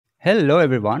Hello,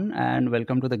 everyone, and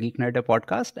welcome to the Geek Narrator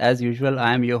podcast. As usual,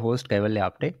 I am your host,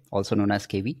 Kaivalya Apte, also known as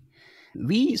KV.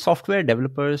 We software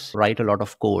developers write a lot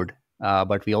of code,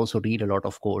 but we also read a lot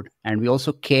of code, and we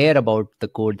also care about the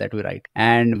code that we write.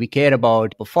 And we care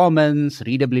about performance,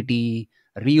 readability,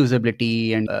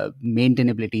 reusability, and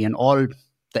maintainability, and all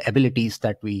the abilities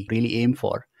that we really aim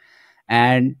for.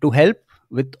 And to help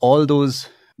with all those,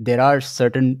 there are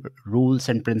certain rules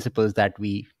and principles that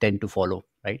we tend to follow,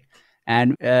 right?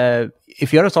 And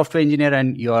if you're a software engineer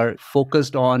and you're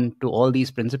focused on to all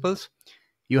these principles,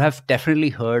 you have definitely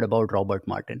heard about Robert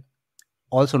Martin,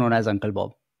 also known as Uncle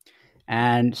Bob.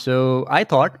 And so I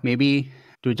thought maybe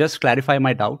to just clarify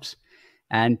my doubts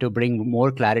and to bring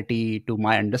more clarity to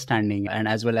my understanding and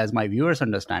as well as my viewers'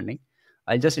 understanding,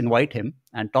 I'll just invite him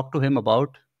and talk to him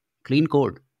about clean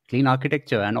code, clean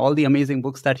architecture, and all the amazing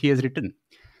books that he has written.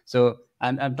 So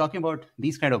I'm talking about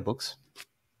these kind of books.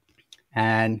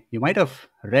 And you might have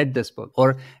read this book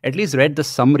or at least read the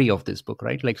summary of this book,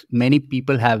 right? Like many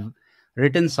people have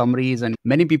written summaries and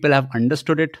many people have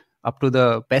understood it up to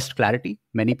the best clarity.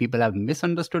 Many people have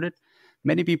misunderstood it.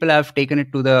 Many people have taken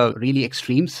it to the really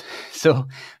extremes. So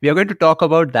we are going to talk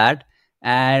about that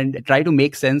and try to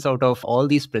make sense out of all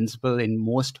these principles in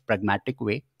most pragmatic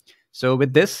way. So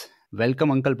with this,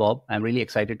 welcome Uncle Bob. I'm really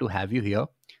excited to have you here.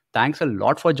 Thanks a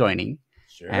lot for joining.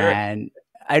 Sure. And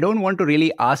I don't want to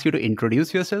really ask you to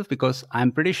introduce yourself because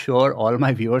I'm pretty sure all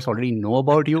my viewers already know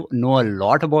about you, know a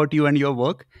lot about you and your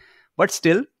work. But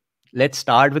still, let's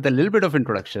start with a little bit of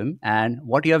introduction and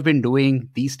what you have been doing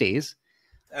these days.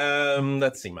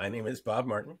 Let's see. My name is Bob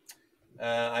Martin.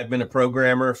 I've been a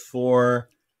programmer for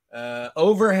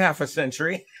over half a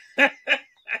century.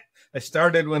 I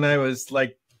started when I was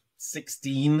like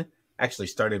 16. Actually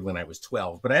started when I was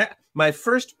 12. But my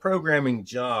first programming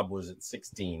job was at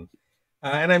 16.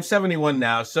 And I'm 71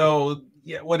 now. So,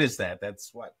 yeah, what is that?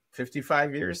 That's what,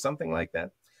 55 years, something like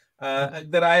that,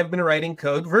 that I have been writing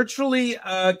code virtually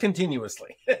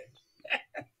continuously.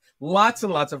 Lots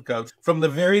and lots of code from the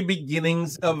very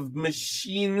beginnings of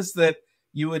machines that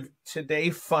you would today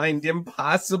find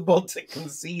impossible to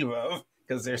conceive of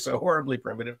because they're so horribly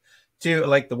primitive, to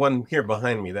like the one here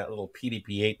behind me, that little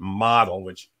PDP-8 model,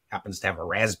 which happens to have a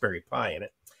Raspberry Pi in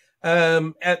it.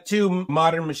 To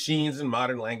modern machines and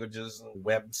modern languages and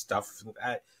web stuff.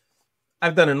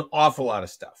 I've done an awful lot of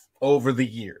stuff over the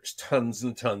years, tons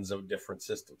and tons of different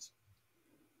systems.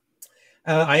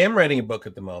 I am writing a book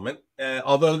at the moment,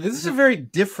 although this is a very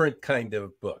different kind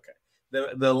of book.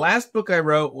 The last book I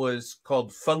wrote was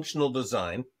called Functional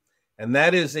Design, and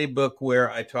that is a book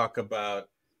where I talk about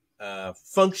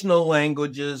functional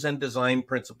languages and design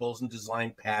principles and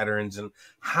design patterns and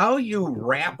how you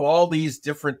wrap all these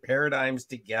different paradigms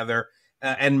together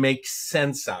and make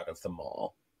sense out of them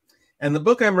all. And the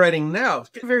book I'm writing now is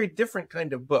a very different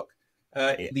kind of book.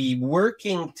 The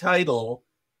working title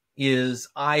is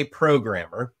I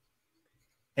Programmer,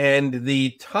 and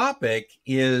the topic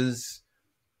is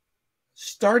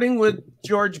starting with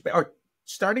Charles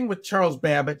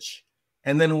Babbage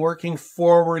and then working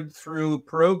forward through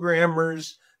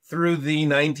programmers through the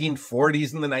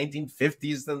 1940s and the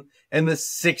 1950s and the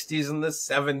 60s and the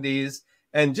 70s,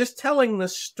 and just telling the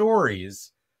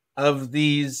stories of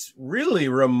these really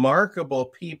remarkable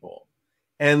people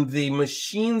and the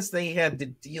machines they had to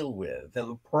deal with and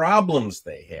the problems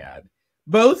they had,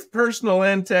 both personal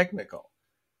and technical.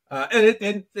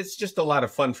 And it's just a lot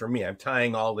of fun for me. I'm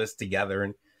tying all this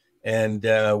together and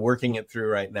working it through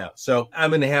right now. So I'm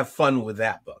going to have fun with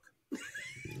that book.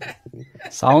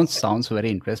 Sounds very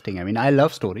interesting. I mean, I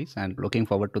love stories and looking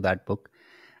forward to that book.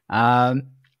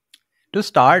 To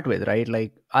start with, right,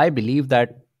 like I believe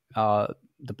that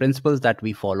the principles that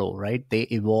we follow, right, they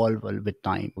evolve with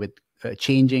time, with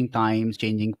changing times,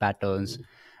 changing patterns.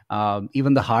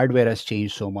 Even the hardware has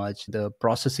changed so much. The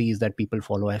processes that people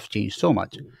follow have changed so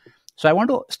much. So I want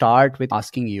to start with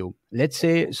asking you, let's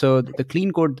say, so the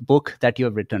clean code book that you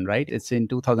have written, right? It's in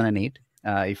 2008,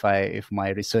 if my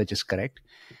research is correct.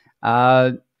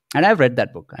 And I've read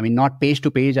that book. I mean, not page to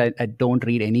page. I don't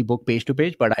read any book page to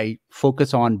page, but I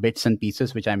focus on bits and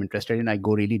pieces which I'm interested in. I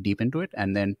go really deep into it.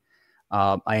 And then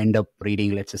I end up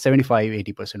reading, let's say, 75,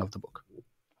 80% of the book.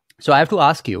 So I have to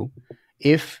ask you,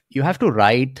 if you have to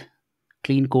write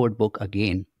clean code book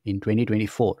again in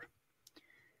 2024,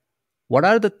 what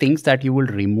are the things that you will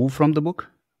remove from the book?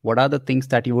 What are the things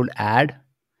that you would add?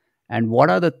 And what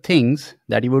are the things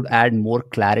that you would add more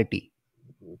clarity?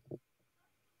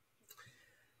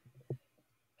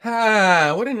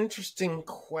 What an interesting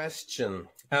question.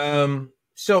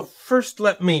 So first,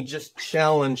 let me just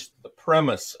challenge the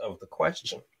premise of the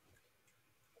question.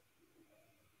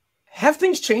 Have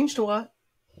things changed a lot?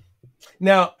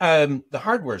 Now, the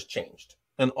hardware's changed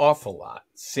an awful lot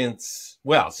since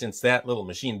that little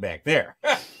machine back there.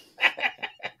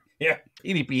 Yeah,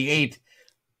 PDP-8.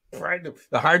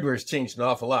 The hardware's changed an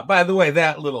awful lot. By the way,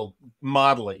 that little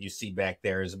model that you see back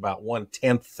there is about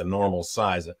 1/10 the normal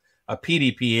size. A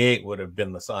PDP-8 would have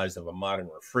been the size of a modern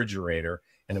refrigerator,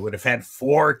 and it would have had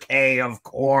 4K of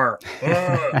core.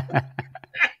 It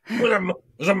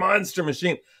was a monster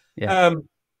machine. Yeah.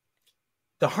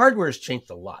 The hardware has changed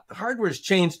a lot. The hardware has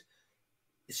changed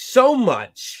so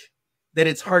much that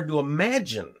it's hard to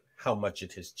imagine how much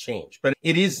it has changed. But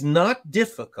it is not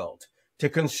difficult to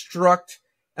construct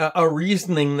a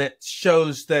reasoning that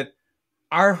shows that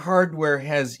our hardware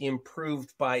has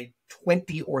improved by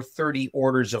 20 or 30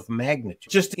 orders of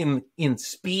magnitude, just in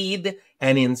speed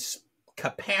and in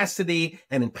capacity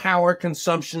and in power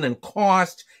consumption and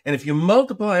cost. And if you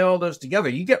multiply all those together,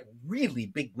 you get really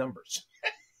big numbers.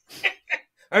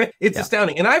 I mean, it's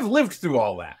astounding. And I've lived through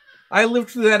all that. I lived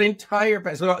through that entire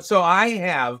past. So I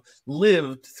have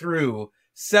lived through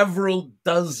several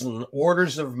dozen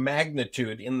orders of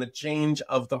magnitude in the change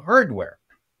of the hardware.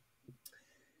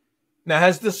 Now,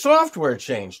 has the software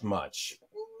changed much?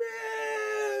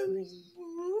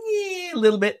 A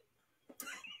little bit.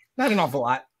 Not an awful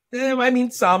lot. I mean,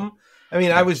 some. I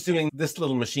mean, I was doing this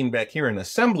little machine back here in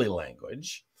assembly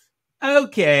language.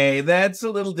 Okay, that's a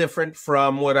little different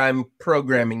from what I'm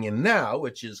programming in now,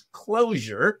 which is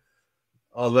Clojure.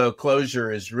 Although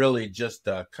Clojure is really just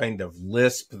a kind of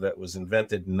Lisp that was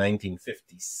invented in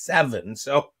 1957.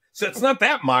 So it's not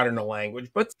that modern a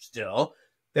language, but still,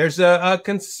 there's a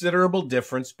considerable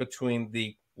difference between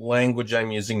the language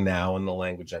I'm using now and the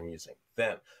language I'm using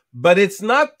then. But it's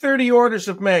not 30 orders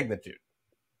of magnitude.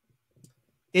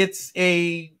 It's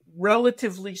a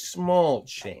relatively small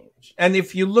change. And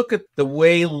if you look at the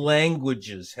way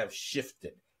languages have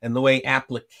shifted and the way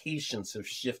applications have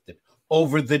shifted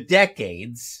over the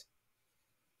decades,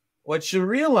 what you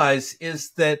realize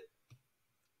is that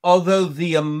although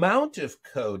the amount of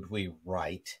code we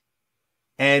write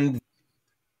and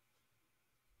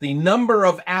the number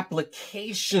of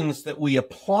applications that we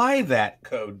apply that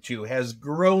code to has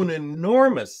grown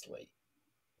enormously,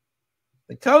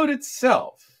 the code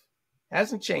itself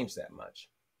hasn't changed that much.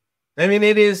 I mean,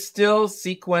 it is still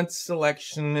sequence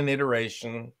selection and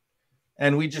iteration,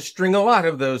 and we just string a lot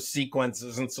of those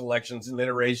sequences and selections and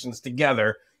iterations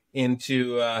together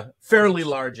into fairly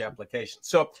large applications.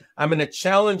 So I'm going to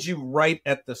challenge you right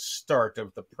at the start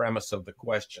of the premise of the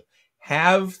question.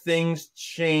 Have things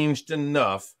changed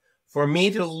enough for me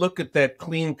to look at that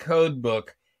clean code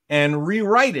book and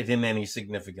rewrite it in any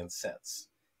significant sense?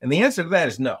 And the answer to that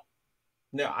is no.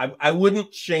 No, I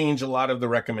wouldn't change a lot of the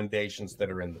recommendations that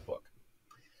are in the book.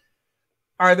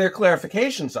 Are there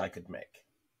clarifications I could make?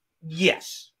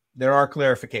 Yes, there are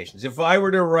clarifications. If I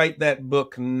were to write that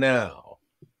book now,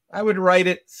 I would write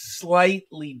it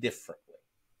slightly differently.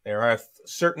 There are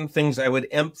certain things I would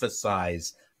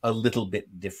emphasize a little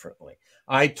bit differently.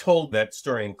 I told that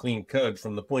story in Clean Code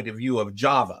from the point of view of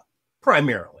Java,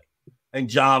 primarily. And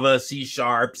Java, C#,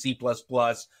 C++,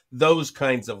 those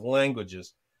kinds of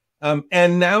languages.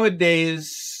 And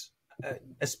nowadays,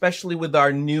 especially with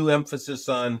our new emphasis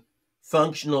on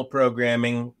functional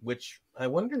programming, which I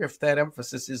wonder if that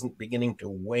emphasis isn't beginning to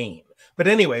wane. But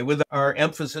anyway, with our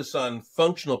emphasis on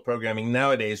functional programming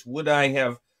nowadays, would I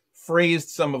have phrased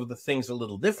some of the things a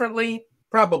little differently?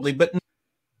 Probably, but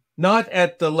not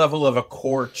at the level of a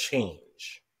core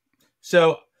change.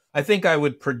 So I think I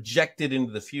would project it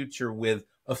into the future with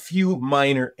a few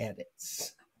minor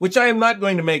edits, which I am not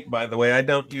going to make, by the way. I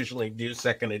don't usually do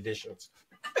second editions.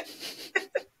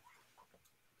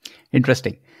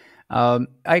 Interesting.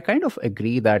 I kind of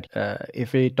agree that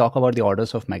if we talk about the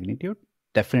orders of magnitude,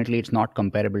 definitely it's not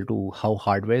comparable to how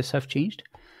hardwares have changed.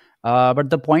 But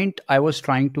the point I was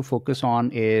trying to focus on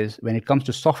is when it comes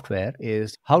to software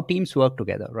is how teams work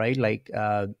together, right? Like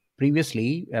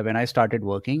previously, when I started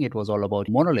working, it was all about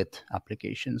monolith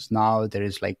applications. Now there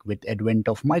is like with advent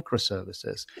of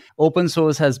microservices, open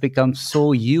source has become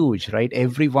so huge, right?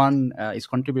 Everyone is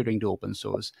contributing to open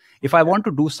source. If I want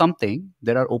to do something,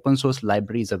 there are open source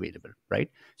libraries available,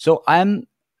 right? So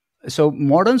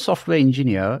modern software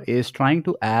engineer is trying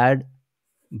to add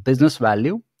business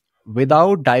value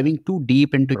without diving too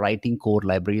deep into writing core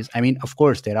libraries. I mean, of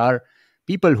course, there are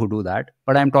people who do that,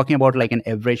 but I'm talking about like an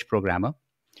average programmer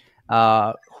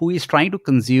who is trying to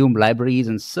consume libraries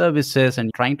and services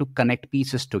and trying to connect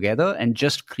pieces together and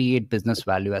just create business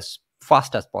value as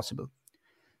fast as possible.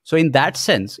 So in that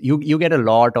sense, you get a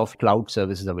lot of cloud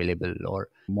services available or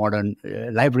modern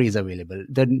libraries available.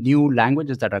 The new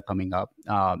languages that are coming up,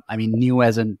 I mean, new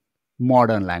as in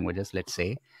modern languages, let's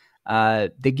say,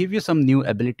 they give you some new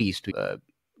abilities to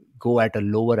go at a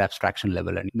lower abstraction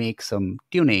level and make some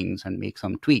tunings and make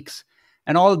some tweaks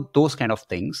and all those kind of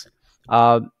things.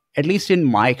 At least in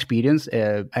my experience,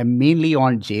 I'm mainly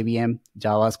on JVM,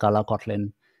 Java, Scala, Kotlin,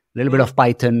 a little bit of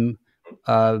Python,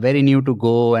 very new to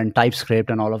Go and TypeScript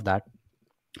and all of that.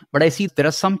 But I see there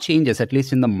are some changes, at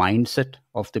least in the mindset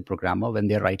of the programmer when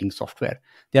they're writing software.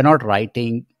 They're not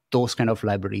writing those kind of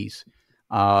libraries.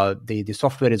 The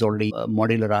software is already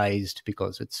modularized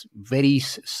because it's very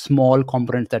small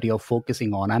components that you're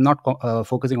focusing on. I'm not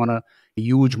focusing on a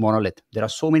huge monolith. There are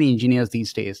so many engineers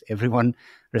these days. Everyone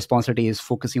responsibility is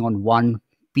focusing on one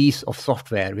piece of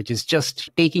software, which is just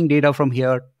taking data from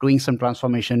here, doing some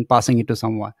transformation, passing it to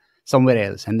somewhere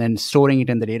else, and then storing it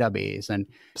in the database and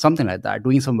something like that,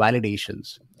 doing some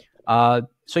validations.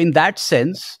 So in that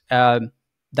sense,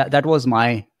 that was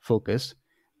my focus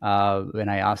when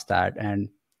I asked that. And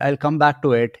I'll come back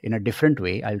to it in a different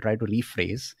way. I'll try to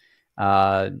rephrase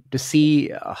to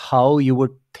see how you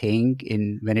would think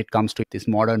when it comes to this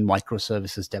modern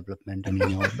microservices development and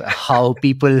how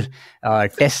people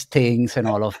test things and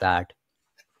all of that.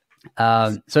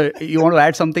 So you want to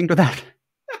add something to that?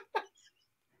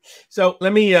 So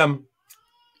let me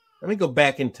go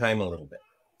back in time a little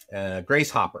bit.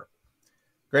 Grace Hopper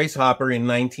in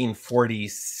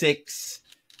 1946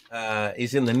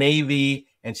 is in the Navy,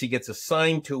 and she gets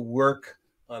assigned to work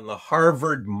on the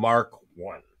Harvard Mark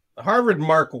I. The Harvard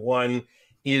Mark I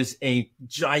is a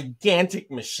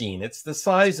gigantic machine. It's the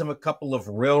size of a couple of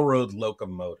railroad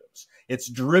locomotives. It's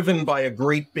driven by a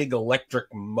great big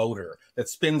electric motor that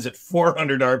spins at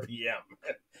 400 RPM.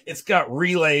 It's got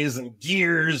relays and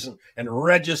gears and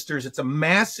registers. It's a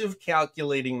massive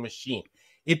calculating machine.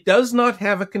 It does not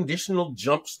have a conditional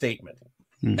jump statement,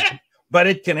 but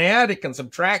it can add, it can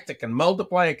subtract, it can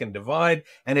multiply, it can divide,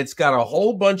 and it's got a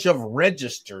whole bunch of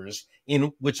registers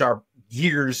in which are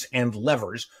gears and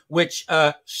levers, which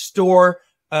store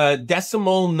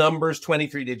decimal numbers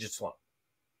 23 digits long.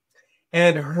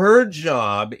 And her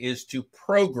job is to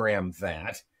program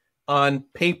that on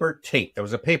paper tape. There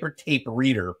was a paper tape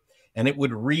reader, and it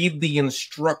would read the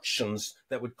instructions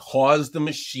that would cause the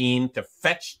machine to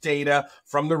fetch data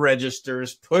from the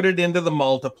registers, put it into the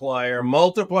multiplier,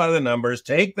 multiply the numbers,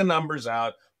 take the numbers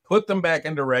out, put them back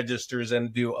into registers,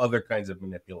 and do other kinds of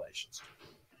manipulations.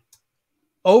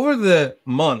 Over the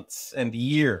months and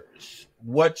years,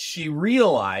 what she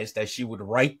realized as she would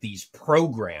write these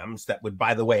programs that would,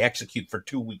 by the way, execute for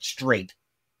 2 weeks straight,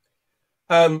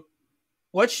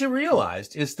 what she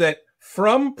realized is that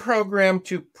from program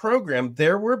to program,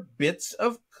 there were bits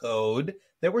of code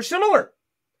that were similar.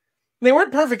 They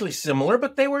weren't perfectly similar,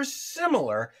 but they were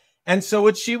similar. And so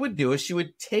what she would do is she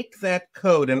would take that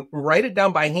code and write it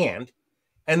down by hand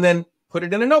and then put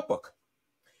it in a notebook.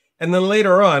 And then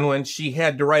later on, when she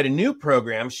had to write a new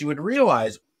program, she would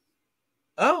realize,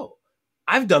 oh,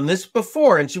 I've done this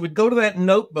before. And she would go to that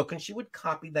notebook and she would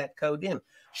copy that code in.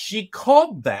 She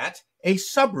called that a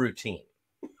subroutine.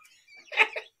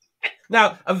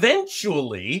 Now,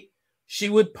 eventually, she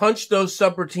would punch those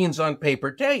subroutines on paper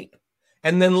tape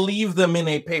and then leave them in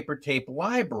a paper tape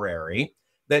library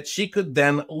that she could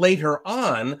then later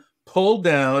on pull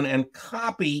down and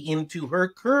copy into her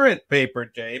current paper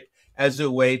tape as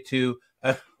a way to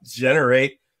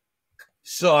generate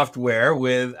software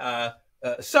with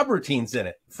subroutines in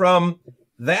it. From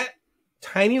that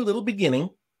tiny little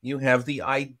beginning, you have the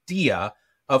idea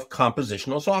of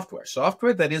compositional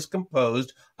software that is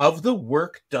composed of the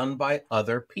work done by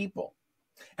other people.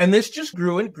 And this just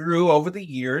grew and grew over the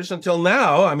years until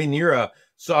now. I mean, you're a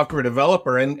software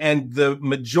developer, and the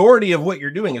majority of what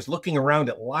you're doing is looking around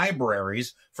at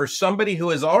libraries for somebody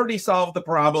who has already solved the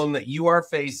problem that you are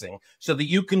facing so that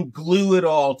you can glue it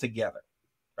all together,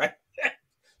 right?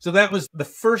 So that was the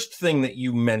first thing that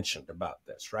you mentioned about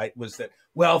this, right? Was that,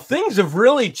 well, things have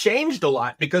really changed a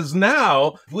lot because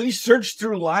now we search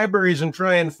through libraries and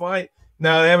try and find.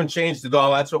 No, they haven't changed at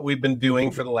all. That's what we've been doing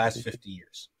for the last 50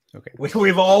 years. Okay.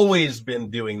 We've always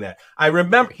been doing that. I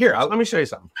remember, here, let me show you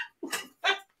something.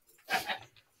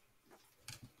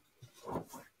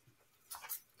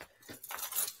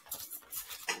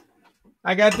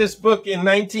 I got this book in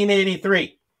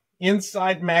 1983,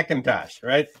 Inside Macintosh,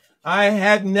 right? I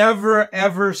had never,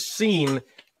 ever seen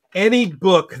any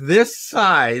book this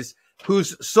size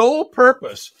whose sole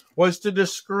purpose was to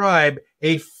describe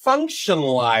a function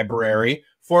library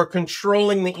for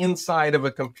controlling the inside of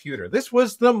a computer. This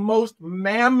was the most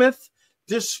mammoth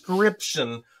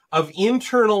description of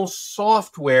internal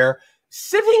software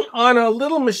sitting on a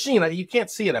little machine. You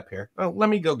can't see it up here. Oh, let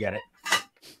me go get it.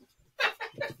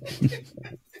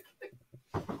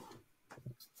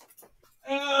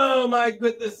 Oh my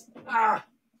goodness.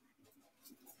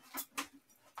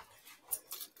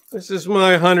 This is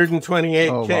my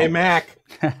 128K Mac,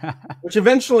 which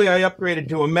eventually I upgraded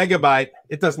to a megabyte.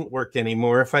 It doesn't work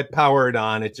anymore. If I power it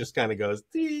on, it just kind of goes.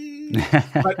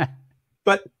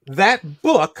 But that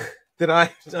book that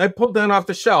I pulled down off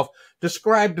the shelf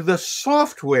described the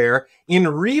software in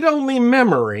read-only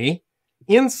memory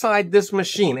inside this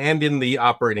machine and in the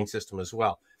operating system as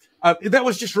well. That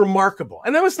was just remarkable.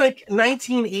 And that was like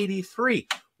 1983.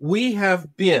 We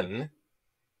have been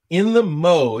in the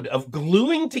mode of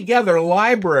gluing together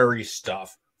library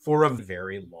stuff for a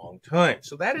very long time.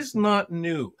 So that is not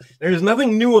new. There's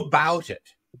nothing new about it.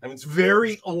 I mean, it's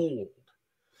very old.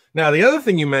 Now, the other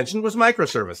thing you mentioned was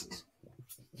microservices.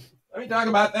 Let me talk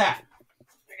about that.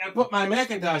 I gotta put my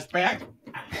Macintosh back.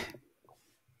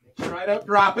 Make sure I don't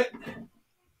drop it. There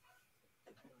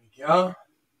we go.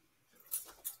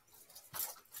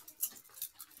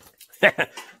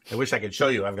 I wish I could show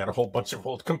you. I've got a whole bunch of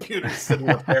old computers sitting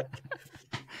up there.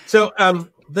 So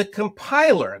the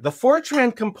compiler, the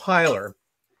Fortran compiler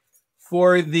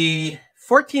for the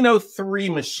 1403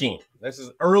 machine. This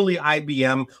is early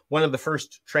IBM, one of the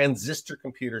first transistor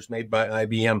computers made by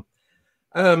IBM.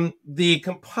 The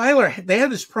compiler, they had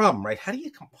this problem, right? How do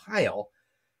you compile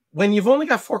when you've only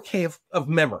got 4K of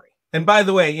memory? And by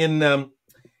the way, in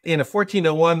a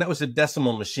 1401, that was a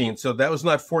decimal machine. So that was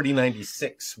not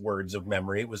 4096 words of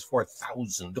memory. It was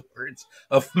 4,000 words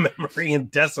of memory in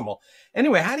decimal.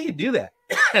 Anyway, how do you do that?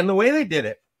 And the way they did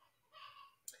it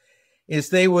is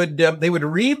they would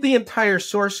read the entire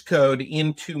source code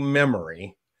into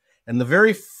memory. And the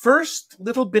very first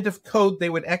little bit of code they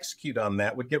would execute on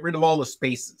that would get rid of all the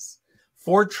spaces.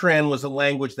 Fortran was a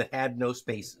language that had no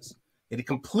spaces. It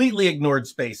completely ignored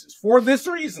spaces for this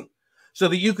reason, so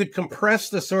that you could compress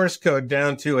the source code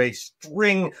down to a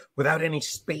string without any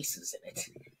spaces in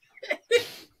it.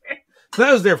 So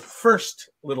that was their first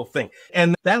little thing.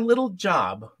 And that little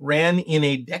job ran in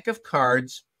a deck of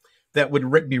cards that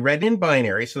would be read in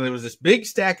binary. So there was this big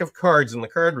stack of cards in the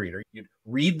card reader. You'd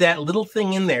read that little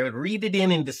thing in there, it would read it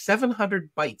into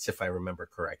 700 bytes, if I remember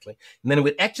correctly. And then it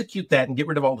would execute that and get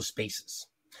rid of all the spaces.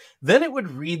 Then it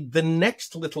would read the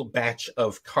next little batch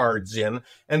of cards in,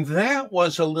 and that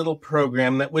was a little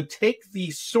program that would take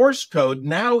the source code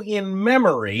now in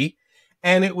memory,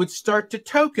 and it would start to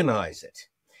tokenize it.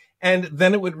 And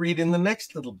then it would read in the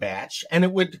next little batch, and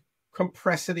it would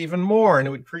compress it even more, and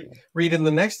it would read in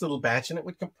the next little batch, and it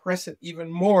would compress it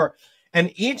even more.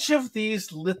 And each of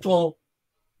these little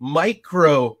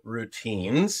micro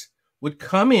routines would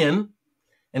come in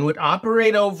and would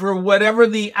operate over whatever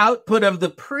the output of the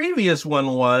previous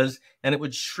one was, and it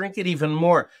would shrink it even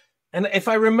more. And if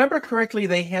I remember correctly,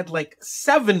 they had like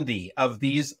 70 of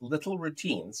these little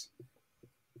routines.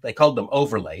 They called them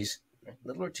overlays,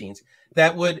 little routines,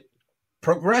 that would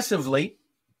progressively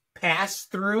pass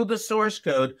through the source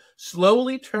code,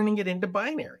 slowly turning it into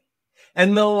binary.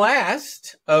 And the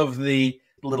last of the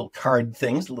little card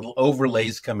things, little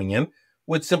overlays coming in,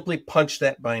 would simply punch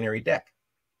that binary deck.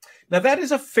 Now, that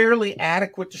is a fairly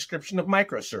adequate description of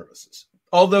microservices,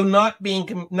 although not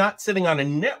sitting on a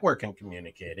network and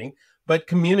communicating, but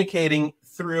communicating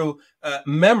through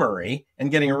memory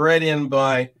and getting read in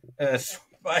by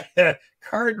a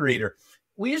card reader.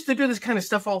 We used to do this kind of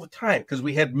stuff all the time because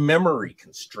we had memory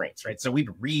constraints, right? So we'd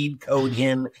read code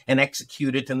in and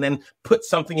execute it and then put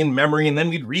something in memory, and then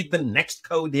we'd read the next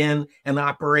code in and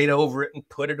operate over it and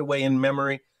put it away in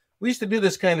memory. We used to do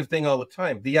this kind of thing all the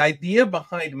time. The idea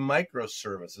behind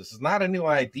microservices is not a new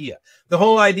idea. The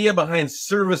whole idea behind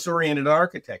service-oriented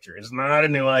architecture is not a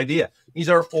new idea. These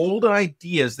are old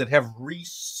ideas that have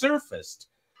resurfaced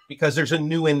because there's a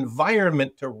new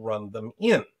environment to run them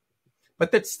in.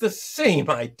 But that's the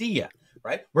same idea,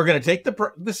 right? We're going to take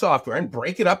the software and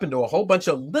break it up into a whole bunch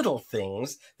of little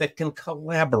things that can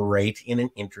collaborate in an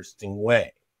interesting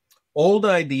way. Old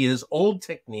ideas, old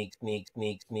techniques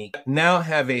now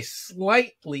have a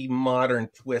slightly modern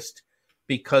twist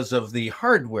because of the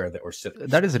hardware that we're sitting.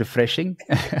 That is refreshing.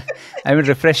 I mean,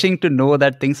 refreshing to know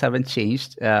that things haven't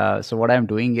changed. So what I'm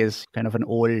doing is kind of an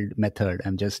old method.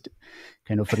 I'm just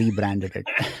kind of rebranded it.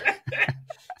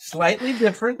 Slightly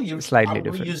different. You're slightly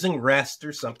different. Using REST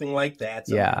or something like that.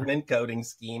 Some yeah. different encoding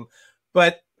scheme.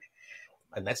 And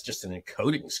that's just an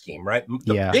encoding scheme, right?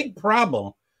 The big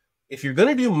problem, if you're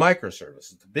going to do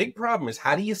microservices, the big problem is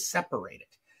how do you separate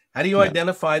it? How do you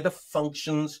identify the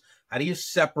functions? How do you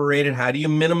separate it? How do you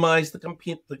minimize the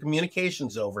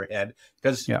communications overhead?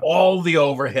 Because all the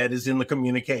overhead is in the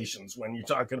communications when you're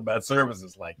talking about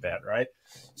services like that, right?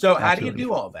 So how do you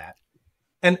do all that?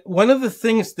 And one of the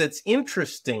things that's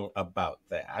interesting about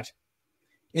that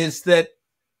is that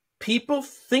people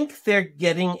think they're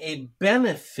getting a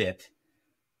benefit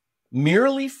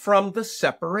merely from the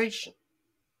separation.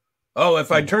 Oh,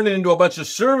 if I turn it into a bunch of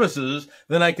services,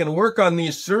 then I can work on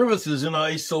these services in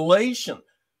isolation.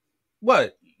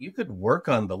 What? You could work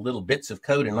on the little bits of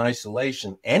code in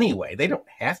isolation anyway. They don't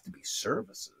have to be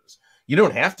services. You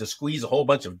don't have to squeeze a whole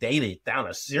bunch of data down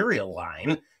a serial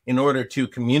line in order to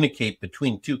communicate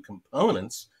between two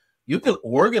components. You can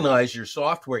organize your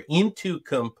software into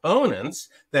components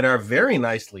that are very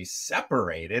nicely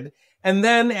separated, and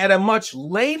then at a much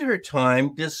later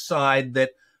time decide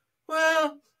that,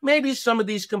 well, maybe some of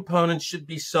these components should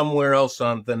be somewhere else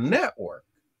on the network.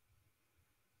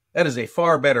 That is a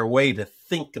far better way to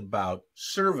think about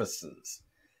services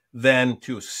than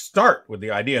to start with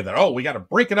the idea that, oh, we got to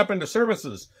break it up into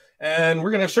services, and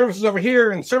we're going to have services over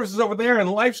here and services over there, and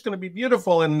life's going to be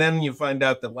beautiful. And then you find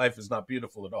out that life is not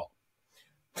beautiful at all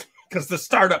because the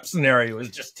startup scenario is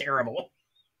just terrible.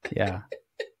 Yeah,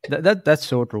 that's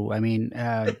so true. I mean,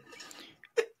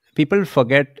 people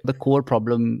forget the core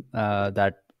problem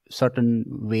that certain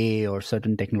way or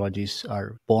certain technologies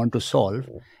are born to solve.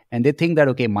 And they think that,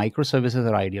 okay, microservices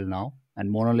are ideal now and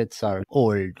monoliths are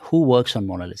old. Who works on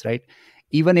monoliths, right?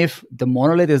 Even if the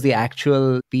monolith is the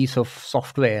actual piece of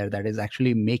software that is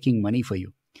actually making money for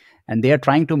you. And they are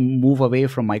trying to move away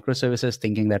from microservices,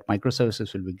 thinking that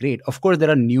microservices will be great. Of course, there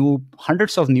are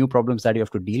hundreds of new problems that you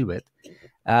have to deal with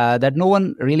that no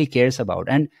one really cares about.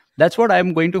 And that's what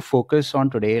I'm going to focus on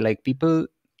today. Like, people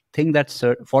think that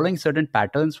following certain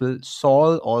patterns will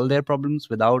solve all their problems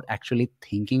without actually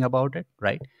thinking about it,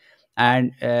 right?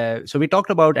 And so we talked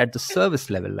about at the service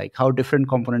level, like how different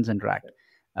components interact.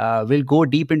 We'll go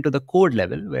deep into the code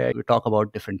level where we talk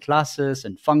about different classes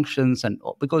and functions. And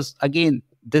because again,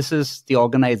 this is the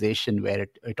organization where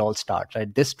it all starts,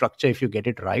 right? This structure, if you get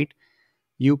it right,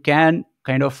 you can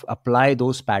kind of apply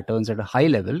those patterns at a high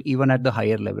level, even at the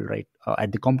higher level, right?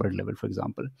 At the component level, for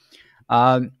example.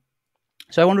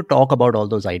 So I want to talk about all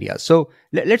those ideas. So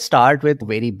let's start with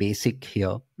very basic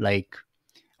here. Like,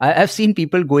 I've seen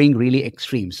people going really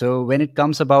extreme. So when it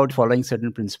comes about following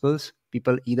certain principles,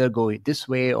 people either go this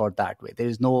way or that way. There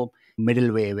is no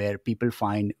middle way where people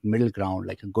find middle ground,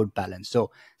 like a good balance.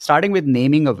 So starting with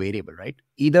naming a variable, right?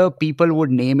 Either people would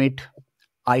name it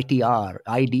ITR,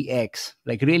 IDX,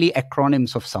 like really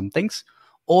acronyms of some things,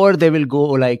 or they will go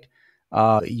like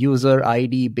user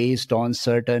ID based on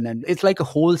certain, and it's like a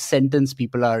whole sentence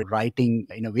people are writing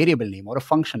in a variable name or a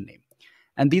function name.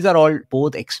 And these are all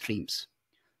both extremes.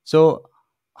 So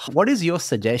what is your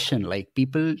suggestion? Like,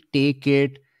 people take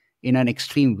it in an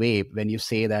extreme way when you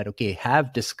say that, okay,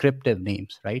 have descriptive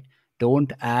names, right?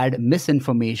 Don't add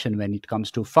misinformation when it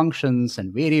comes to functions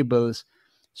and variables.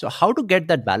 So how to get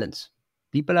that balance?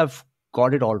 People have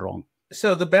got it all wrong.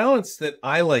 So the balance that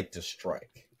I like to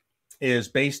strike is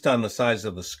based on the size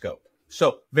of the scope.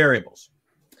 So variables.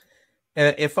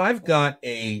 If I've got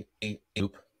a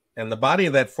loop and the body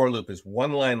of that for loop is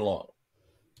one line long,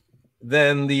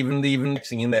 then even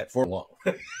mixing in that for long.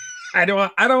 I don't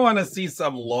want to see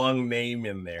some long name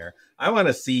in there. I want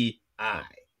to see I.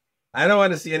 I don't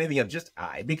want to see anything of just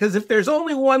I, because if there's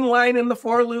only one line in the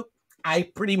for loop, I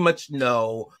pretty much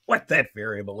know what that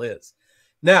variable is.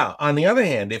 Now, on the other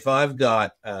hand, if I've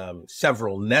got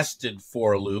several nested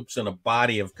for loops and a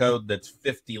body of code that's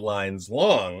 50 lines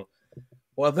long,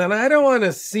 well, then I don't want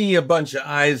to see a bunch of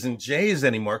I's and J's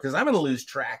anymore, because I'm going to lose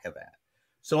track of that.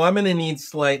 So I'm going to need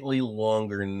slightly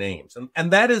longer names.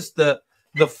 And that is the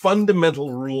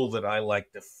fundamental rule that I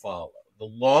like to follow. The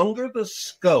longer the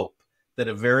scope that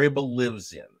a variable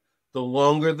lives in, the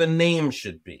longer the name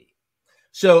should be.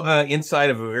 So inside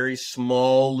of a very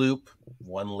small loop,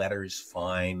 one letter is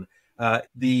fine.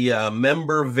 The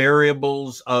member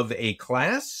variables of a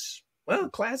class, well,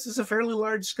 class is a fairly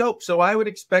large scope. So I would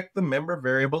expect the member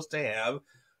variables to have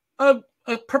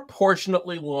a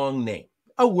proportionately long name.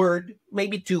 A word,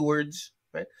 maybe two words,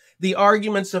 right? The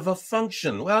arguments of a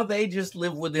function, well, they just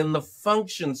live within the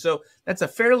function. So that's a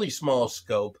fairly small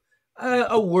scope.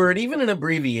 A word, even an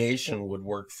abbreviation would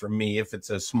work for me if it's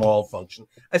a small function.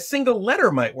 A single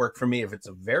letter might work for me if it's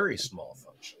a very small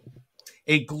function.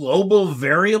 A global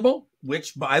variable,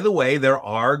 which, by the way, there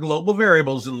are global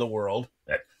variables in the world.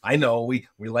 I know we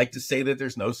like to say that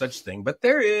there's no such thing, but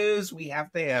there is. We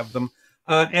have to have them.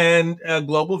 And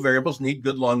global variables need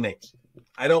good long names.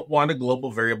 I don't want a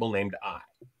global variable named I.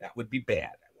 That would be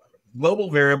bad. I want a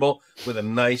global variable with a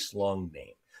nice long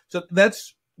name. So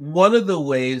that's one of the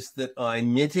ways that I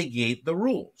mitigate the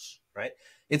rules, right?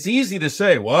 It's easy to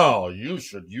say, well, you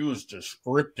should use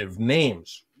descriptive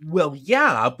names. Well,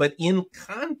 yeah, but in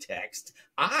context,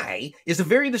 I is a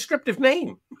very descriptive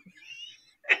name.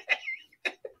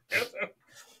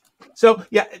 So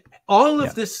yeah, all of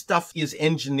Yeah. this stuff is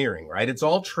engineering, right? It's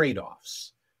all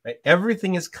trade-offs, right?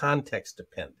 Everything is context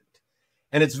dependent.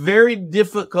 And it's very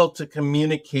difficult to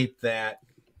communicate that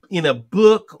in a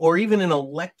book or even in a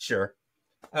lecture,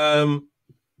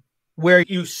 where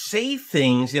you say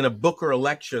things in a book or a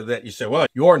lecture that you say, well,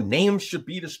 your names should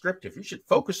be descriptive. You should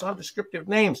focus on descriptive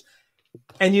names.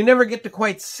 And you never get to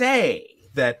quite say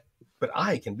that, but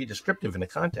I can be descriptive in a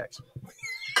context.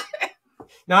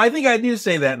 Now, I think I do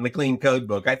say that in the Clean Code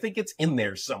book. I think it's in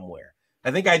there somewhere.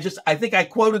 I think I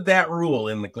quoted that rule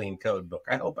in the Clean Code book.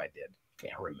 I hope I did.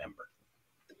 Can't remember.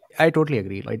 I totally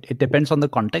agree. Like, it depends on the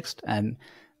context, and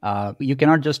you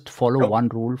cannot just follow Nope. one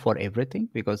rule for everything,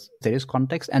 because there is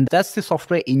context, and that's the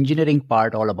software engineering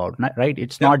part all about, right?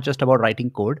 It's Yep. not just about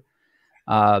writing code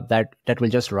that will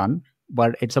just run,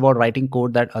 but it's about writing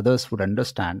code that others would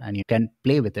understand, and you can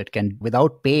play with it, can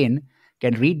without pain,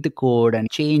 can read the code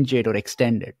and change it or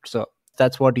extend it. So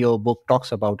that's what your book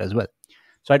talks about as well.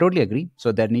 So I totally agree.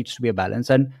 So there needs to be a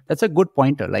balance. And that's a good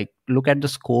pointer. Like, look at the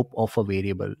scope of a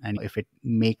variable. And if it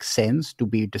makes sense to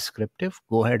be descriptive,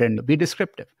 go ahead and be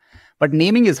descriptive. But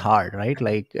naming is hard, right?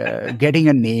 Like getting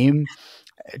a name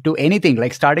to anything,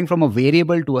 like starting from a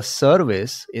variable to a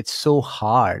service, it's so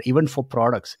hard, even for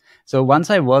products. So once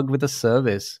I worked with a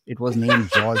service, it was named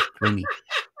George Clooney.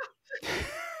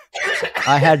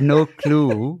 I had no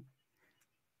clue.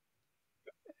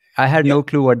 No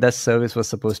clue what that service was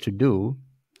supposed to do.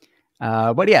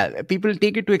 But yeah, people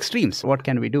take it to extremes. What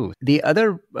can we do? The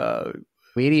other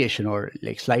variation, or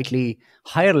like slightly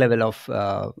higher level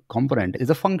of component,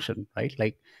 is a function, right?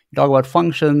 Like, you talk about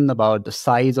function, about the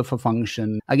size of a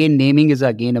function. Again, naming is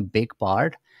again a big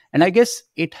part. And I guess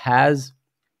it has,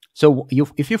 so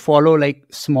if you follow like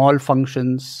small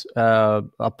functions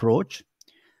approach,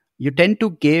 you tend to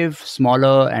give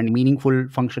smaller and meaningful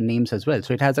function names as well.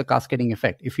 So it has a cascading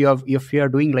effect. If you are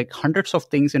doing like hundreds of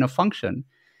things in a function,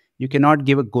 you cannot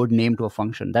give a good name to a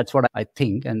function. That's what I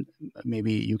think, and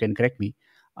maybe you can correct me.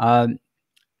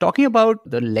 Talking about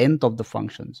the length of the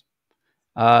functions,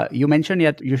 you mentioned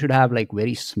yet you should have like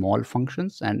very small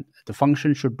functions, and the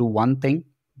function should do one thing,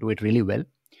 do it really well.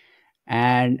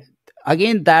 And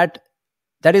again, that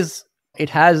is, it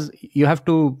has, you have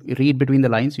to read between the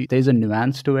lines. There's a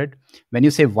nuance to it when you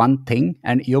say one thing,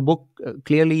 and your book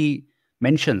clearly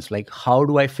mentions like, how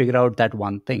do I figure out that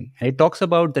one thing? And it talks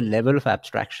about the level of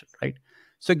abstraction, right?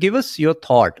 So give us your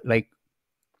thought, like,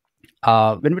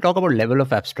 when we talk about level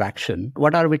of abstraction,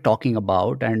 what are we talking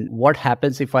about, and what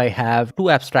happens if I have two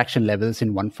abstraction levels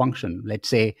in one function? Let's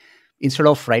say, instead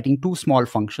of writing two small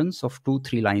functions of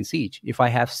 2-3 lines each, if I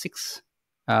have 6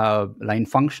 line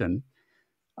function,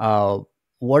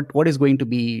 what is going to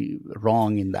be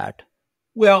wrong in that?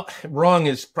 Well, wrong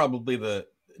is probably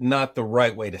not the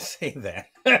right way to say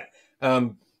that.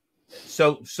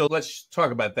 So let's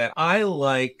talk about that. I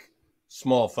like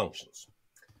small functions.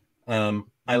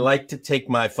 I like to take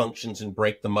my functions and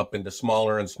break them up into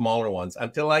smaller and smaller ones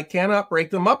until I cannot break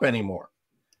them up anymore.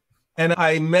 And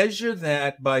I measure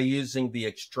that by using the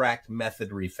extract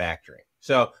method refactoring.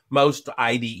 So most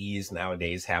IDEs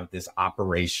nowadays have this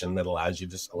operation that allows you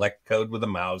to select code with a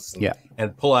mouse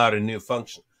and pull out a new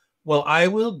function. Well, I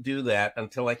will do that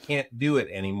until I can't do it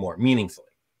anymore meaningfully.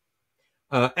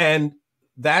 And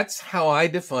that's how I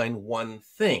define one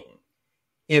thing.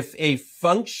 If a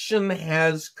function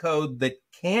has code that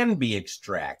can be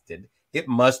extracted, it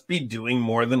must be doing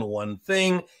more than one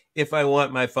thing. If I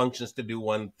want my functions to do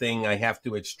one thing, I have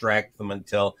to extract them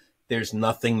until there's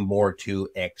nothing more to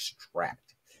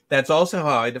extract. That's also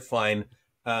how I define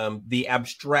the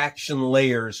abstraction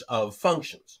layers of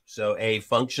functions. So a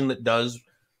function that does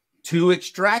 2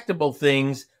 extractable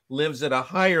things lives at a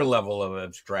higher level of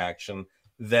abstraction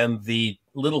than the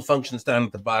little functions down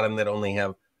at the bottom that only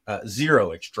have 0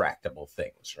 extractable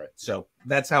things, right? So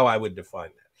that's how I would define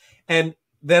that. And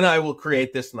then I will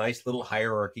create this nice little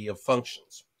hierarchy of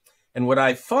functions. And what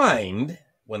I find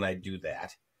when I do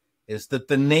that is that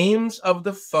the names of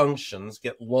the functions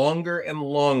get longer and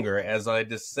longer as I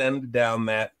descend down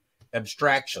that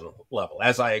abstraction level.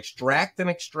 As I extract and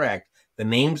extract, the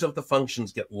names of the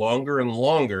functions get longer and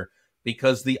longer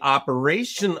because the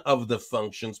operation of the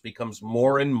functions becomes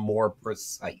more and more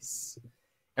precise.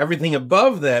 Everything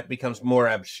above that becomes more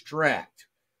abstract.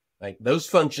 Like, those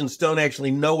functions don't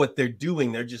actually know what they're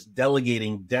doing. They're just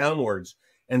delegating downwards.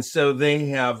 And so they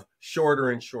have shorter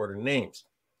and shorter names.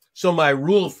 So my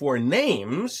rule for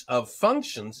names of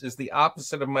functions is the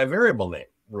opposite of my variable name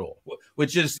rule,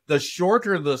 which is the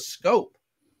shorter the scope,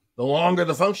 the longer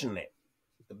the function name.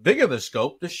 The bigger the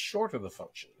scope, the shorter the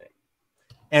function name.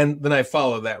 And then I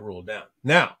follow that rule down.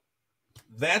 Now,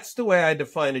 That's the way I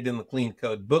define it in the Clean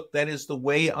Code book. That is the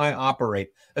way I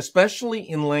operate, especially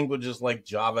in languages like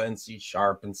Java and C#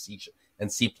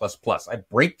 and C++. I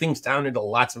break things down into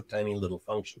lots of tiny little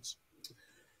functions.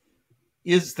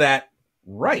 Is that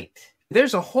right?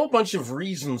 There's a whole bunch of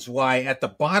reasons why at the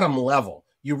bottom level,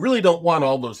 you really don't want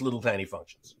all those little tiny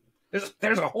functions.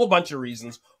 There's a whole bunch of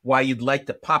reasons why you'd like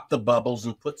to pop the bubbles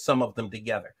and put some of them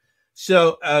together.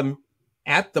 So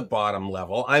at the bottom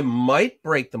level, I might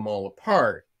break them all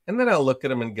apart, and then I'll look at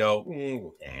them and go,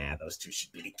 those two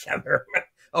should be together.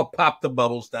 I'll pop the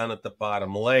bubbles down at the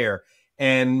bottom layer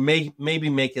and maybe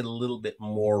make it a little bit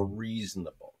more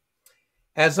reasonable.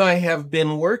 As I have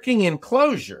been working in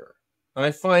Clojure,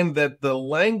 I find that the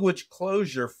language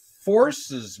Clojure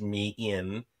forces me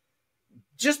in,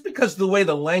 just because the way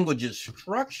the language is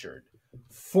structured,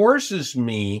 forces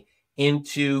me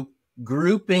into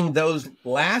grouping those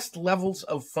last levels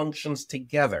of functions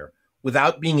together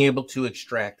without being able to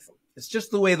extract them. It's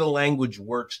just the way the language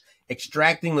works.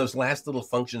 Extracting those last little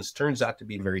functions turns out to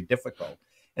be very difficult.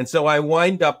 And so I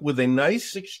wind up with a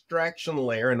nice extraction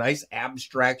layer, a nice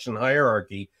abstraction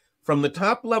hierarchy from the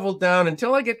top level down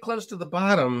until I get close to the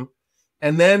bottom.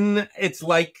 And then it's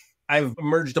like I've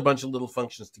merged a bunch of little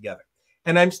functions together.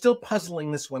 And I'm still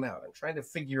puzzling this one out. I'm trying to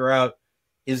figure out,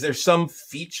 is there some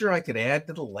feature I could add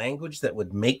to the language that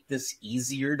would make this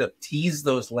easier to tease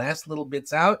those last little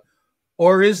bits out?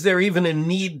 Or is there even a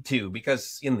need to?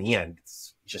 Because in the end,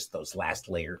 it's just those last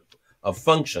layer of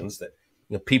functions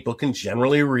that people can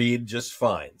generally read just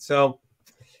fine. So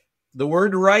the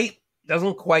word right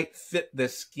doesn't quite fit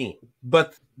this scheme.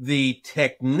 But the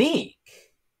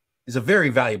technique is a very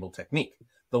valuable technique.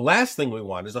 The last thing we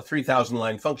want is a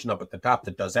 3,000-line function up at the top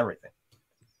that does everything.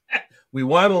 We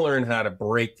want to learn how to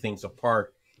break things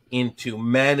apart into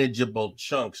manageable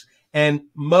chunks. And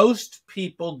most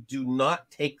people do not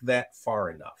take that far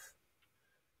enough.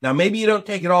 Now, maybe you don't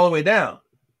take it all the way down,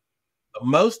 but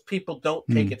most people don't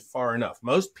take it far enough.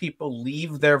 Most people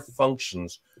leave their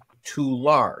functions too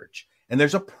large. And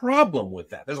there's a problem with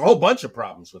that. There's a whole bunch of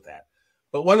problems with that.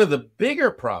 But one of the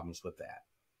bigger problems with that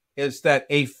is that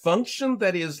a function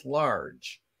that is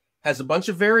large has a bunch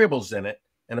of variables in it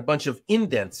and a bunch of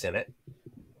indents in it.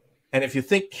 And if you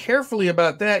think carefully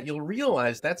about that, you'll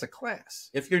realize that's a class.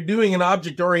 If you're doing an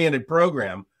object-oriented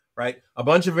program, right, a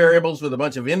bunch of variables with a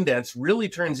bunch of indents really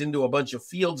turns into a bunch of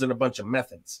fields and a bunch of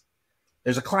methods.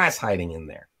 There's a class hiding in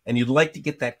there, and you'd like to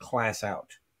get that class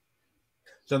out.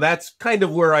 So that's kind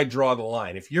of where I draw the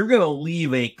line. If you're going to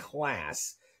leave a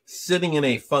class sitting in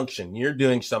a function, you're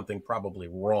doing something probably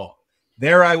wrong.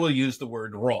 There I will use the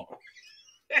word wrong.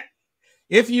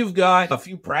 If you've got a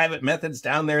few private methods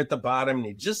down there at the bottom and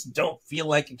you just don't feel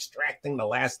like extracting the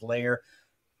last layer,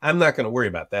 I'm not going to worry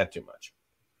about that too much.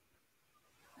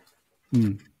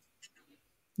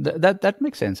 That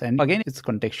makes sense. And again, it's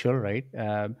contextual, right?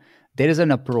 There is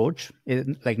an approach,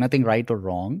 like nothing right or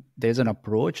wrong. There's an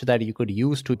approach that you could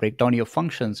use to break down your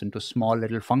functions into small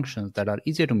little functions that are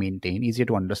easier to maintain, easier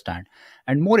to understand,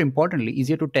 and more importantly,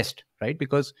 easier to test, right?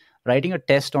 Because writing a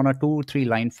test on a 2-3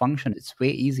 line function, it's way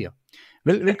easier.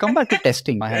 We'll come back to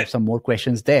testing. I have some more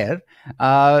questions there.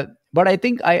 But I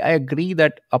think I agree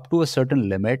that up to a certain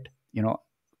limit,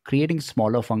 creating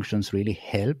smaller functions really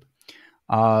help.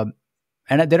 And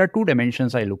there are two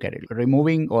dimensions I look at it: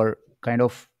 removing or kind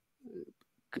of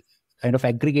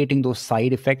aggregating those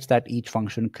side effects that each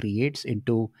function creates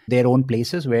into their own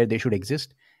places where they should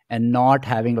exist, and not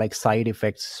having like side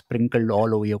effects sprinkled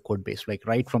all over your code base, like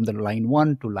right from the line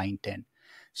 1 to line 10.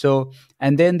 So,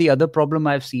 and then the other problem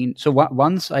I've seen, so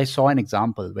once I saw an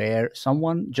example where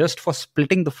someone, just for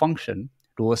splitting the function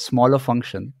to a smaller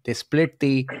function,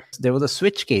 there was a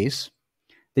switch case.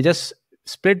 They just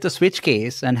split the switch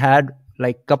case and had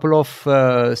like couple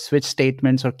of switch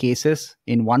statements or cases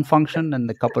in one function and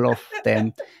a couple of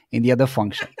them in the other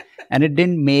function. And it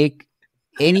didn't make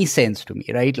any sense to me,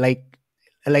 right? Like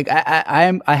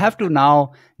I have to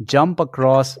now jump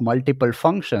across multiple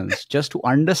functions just to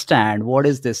understand what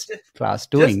is this class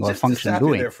doing or function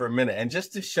doing. There for a minute, and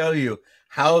just to show you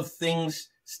how things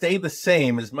stay the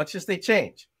same as much as they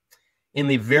change. In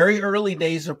the very early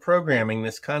days of programming,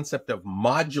 this concept of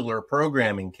modular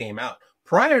programming came out.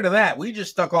 Prior to that, we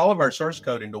just stuck all of our source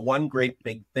code into one great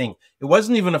big thing. It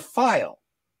wasn't even a file,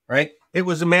 right? It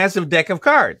was a massive deck of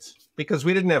cards because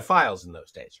we didn't have files in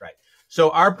those days, right? So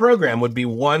our program would be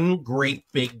one great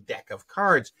big deck of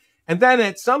cards. And then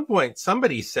at some point,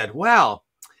 somebody said, well,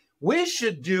 we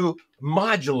should do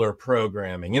modular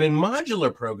programming. And in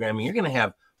modular programming, you're going to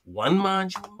have one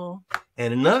module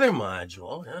and another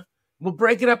module. Yeah? We'll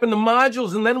break it up into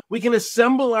modules, and then we can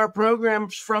assemble our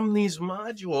programs from these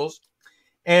modules.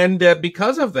 And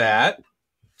because of that,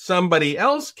 somebody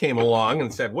else came along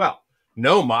and said, well,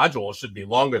 no module should be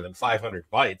longer than 500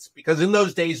 bytes, because in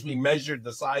those days we measured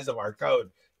the size of our code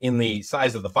in the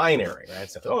size of the binary, right?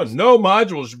 So, oh, no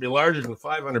module should be larger than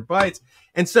 500 bytes.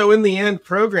 And so in the end,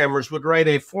 programmers would write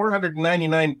a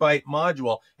 499 byte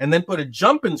module and then put a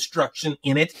jump instruction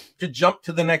in it to jump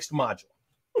to the next module,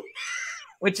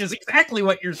 which is exactly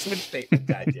what your switch statement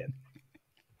guy did.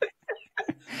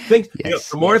 Things,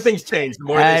 the more things change, the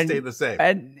more they stay the same.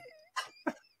 And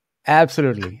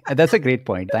absolutely. That's a great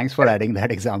point. Thanks for adding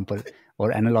that example or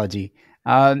analogy.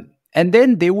 And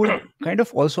then they would kind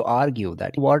of also argue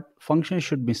that what function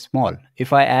should be small.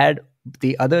 If I add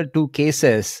the other two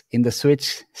cases in the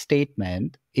switch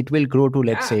statement, it will grow to,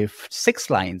 let's say, 6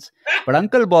 lines. But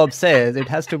Uncle Bob says it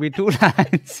has to be 2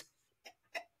 lines.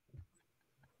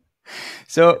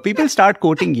 So people start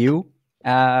quoting you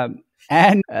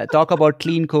and talk about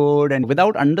clean code, and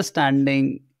without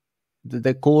understanding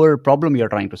the core problem you're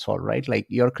trying to solve, right? Like,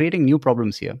 you're creating new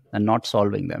problems here and not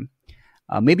solving them.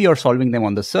 Maybe you're solving them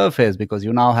on the surface because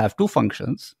you now have 2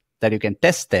 functions that you can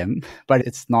test them, but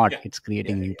it's not. It's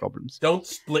creating new problems. Don't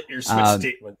split your switch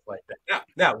statements like that.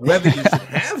 Now, whether you should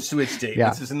have switch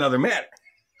statements is another matter.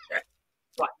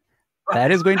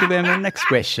 That is going to be my next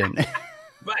question.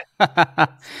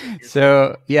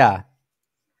 So,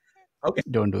 okay,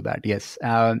 don't do that. Yes.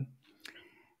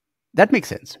 That makes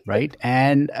sense, right?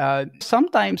 And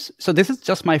sometimes, so this is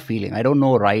just my feeling. I don't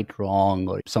know right, wrong,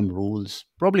 or some rules.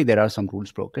 Probably there are some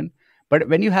rules broken. But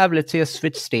when you have, let's say, a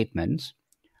switch statements,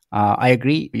 I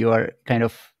agree. You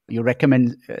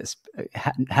recommend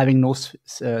having no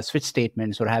switch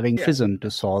statements or having FISM to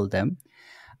solve them.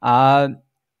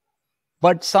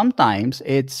 But sometimes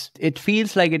it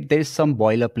feels like there's some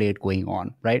boilerplate going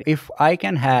on, right? If I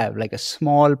can have like a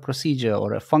small procedure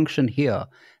or a function here,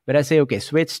 where I say, okay,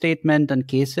 switch statement and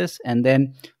cases, and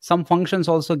then some functions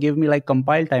also give me like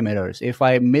compile time errors if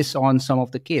I miss on some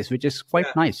of the case, which is quite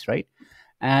nice, right?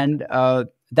 And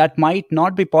that might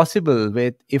not be possible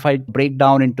if I break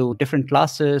down into different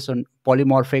classes and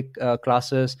polymorphic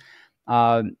classes.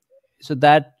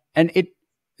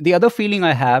 The other feeling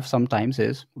I have sometimes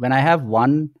is when I have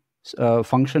one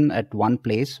function at one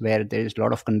place where there is a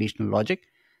lot of conditional logic,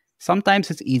 sometimes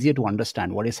it's easier to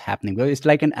understand what is happening. It's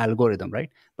like an algorithm,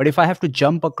 right? But if I have to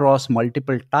jump across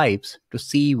multiple types to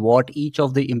see what each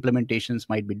of the implementations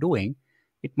might be doing,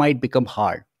 it might become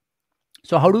hard.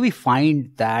 So how do we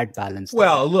find that balance?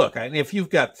 Well, look, if you've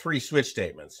got 3 switch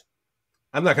statements,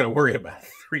 I'm not going to worry about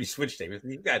 3 switch statements.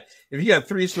 If you got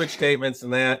 3 switch statements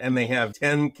and they have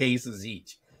 10 cases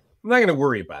each, I'm not going to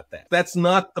worry about that. That's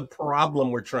not the problem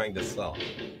we're trying to solve.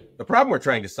 The problem we're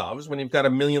trying to solve is when you've got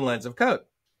 1 million lines of code.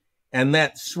 And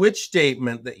that switch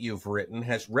statement that you've written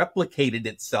has replicated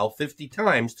itself 50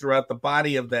 times throughout the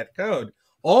body of that code,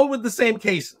 all with the same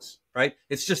cases, right?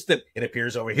 It's just that it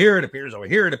appears over here, it appears over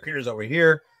here, it appears over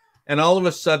here. And all of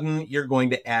a sudden, you're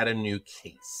going to add a new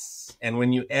case. And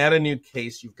when you add a new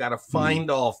case, you've got to find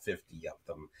all 50 of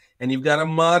them. And you've got to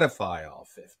modify all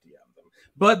 50 of them.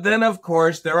 But then, of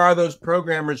course, there are those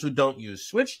programmers who don't use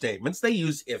switch statements. They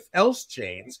use if-else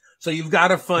chains. So you've got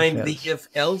to find the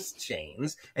if-else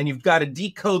chains, and you've got to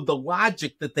decode the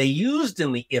logic that they used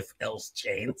in the if-else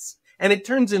chains. And it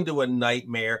turns into a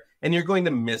nightmare, and you're going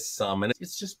to miss some, and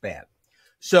it's just bad.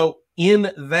 So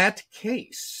in that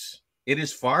case, it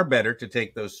is far better to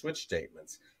take those switch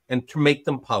statements and to make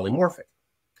them polymorphic.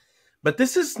 But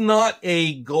this is not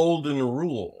a golden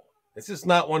rule. This is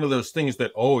not one of those things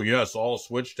that, oh, yes, all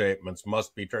switch statements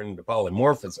must be turned into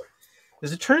polymorphism.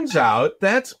 As it turns out,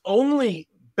 that's only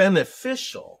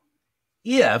beneficial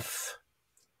if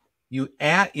you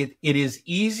add it. It is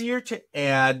easier to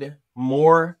add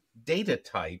more data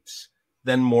types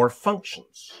than more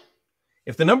functions.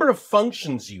 If the number of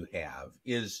functions you have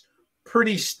is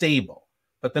pretty stable,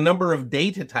 but the number of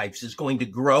data types is going to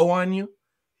grow on you,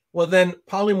 well, then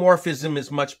polymorphism is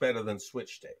much better than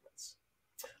switch statements.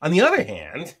 On the other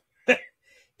hand,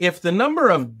 if the number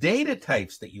of data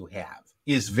types that you have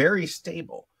is very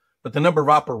stable, but the number of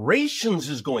operations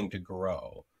is going to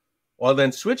grow, well,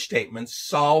 then switch statements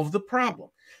solve the problem.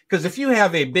 Because if you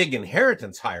have a big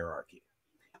inheritance hierarchy,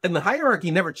 and the hierarchy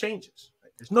never changes,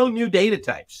 right? There's no new data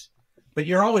types, but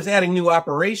you're always adding new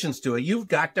operations to it. You've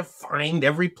got to find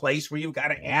every place where you've got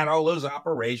to add all those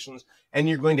operations, and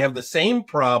you're going to have the same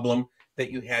problem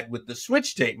that you had with the switch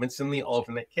statements in the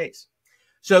alternate case.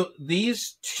 So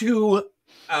these two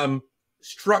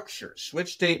structures,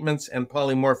 switch statements and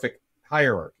polymorphic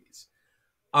hierarchies,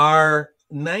 are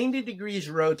 90 degrees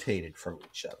rotated from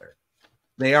each other.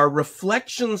 They are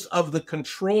reflections of the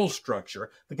control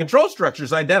structure. The control structure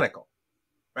is identical,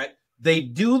 right? They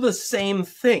do the same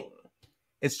thing.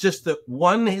 It's just that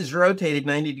one is rotated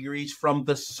 90 degrees from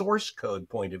the source code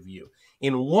point of view.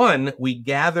 In one, we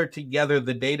gather together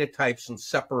the data types and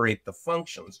separate the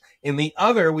functions. In the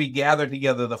other, we gather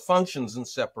together the functions and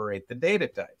separate the data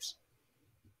types.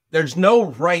 There's no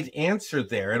right answer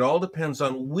there. It all depends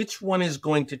on which one is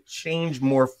going to change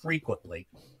more frequently.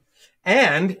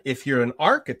 And if you're an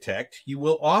architect, you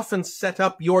will often set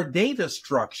up your data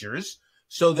structures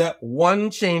so that one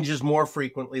changes more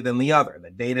frequently than the other. The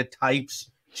data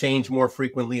types change more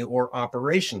frequently or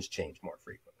operations change more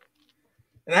frequently.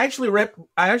 And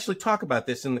I actually talk about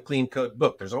this in the Clean Code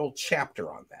book. There's a whole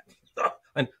chapter on that,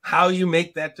 on how you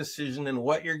make that decision and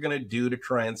what you're going to do to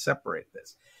try and separate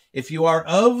this. If you are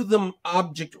of the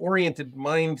object-oriented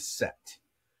mindset,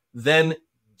 then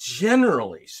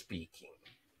generally speaking,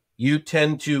 you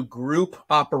tend to group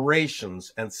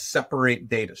operations and separate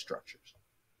data structures.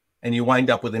 And you wind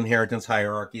up with inheritance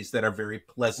hierarchies that are very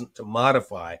pleasant to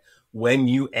modify when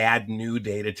you add new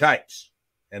data types.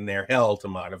 And they're hell to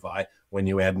modify when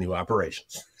you add new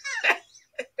operations.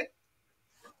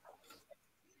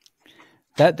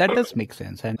 That does make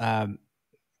sense. And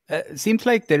it seems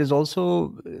like there is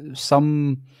also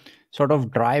some sort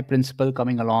of dry principle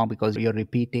coming along, because you're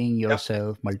repeating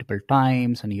yourself multiple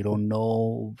times and you don't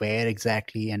know where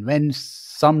exactly. And when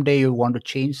someday you want to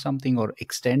change something or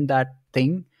extend that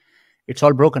thing, it's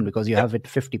all broken because you have it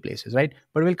 50 places, right?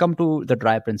 But we'll come to the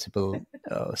dry principle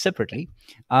separately.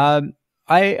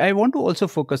 I want to also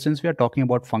focus, since we are talking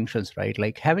about functions, right?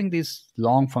 Like having these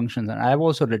long functions, and I've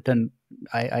also written,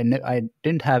 I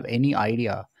didn't have any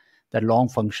idea that long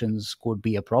functions could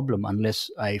be a problem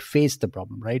unless I faced the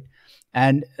problem, right?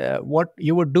 And what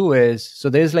you would do is, so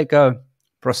there's like a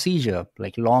procedure,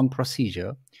 like long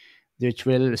procedure, which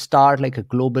will start like a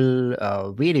global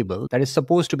variable that is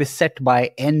supposed to be set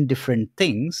by n different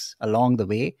things along the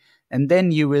way. And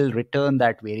then you will return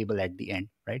that variable at the end,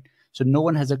 right? So no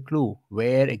one has a clue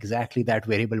where exactly that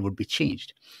variable would be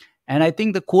changed. And I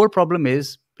think the core problem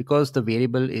is because the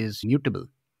variable is mutable.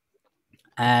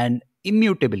 And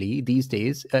immutability these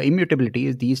days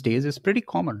is pretty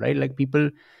common, right? Like people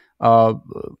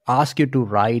ask you to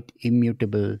write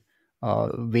immutable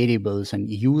variables and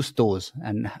use those,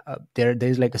 and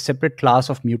there's like a separate class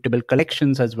of mutable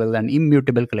collections as well, and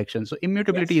immutable collections. So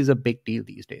immutability is a big deal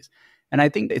these days, and I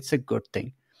think it's a good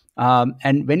thing.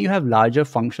 And when you have larger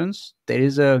functions,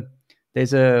 there's a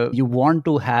you want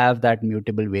to have that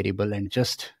mutable variable and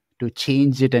just to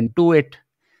change it and do it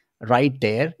right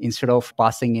there instead of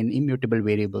passing in immutable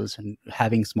variables and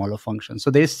having smaller functions.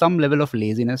 So there's some level of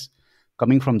laziness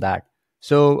coming from that.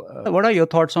 So what are your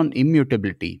thoughts on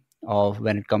immutability of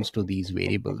when it comes to these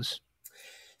variables?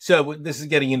 So this is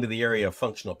getting into the area of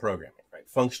functional programming, right?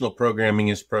 Functional programming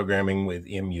is programming with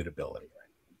immutability,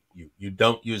 right? You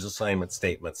don't use assignment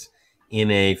statements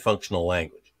in a functional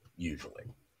language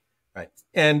usually, right?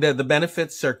 And the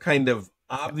benefits are kind of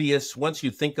obvious once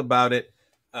you think about it.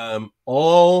 I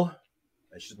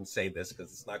shouldn't say this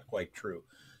because it's not quite true.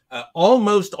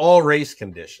 Almost all race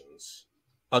conditions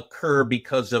occur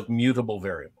because of mutable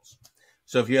variables.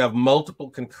 So if you have multiple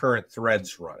concurrent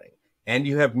threads running and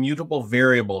you have mutable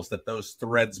variables that those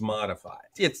threads modify,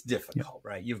 it's difficult,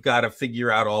 right? You've got to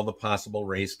figure out all the possible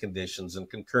race conditions and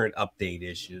concurrent update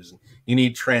issues. You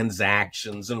need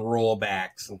transactions and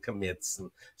rollbacks and commits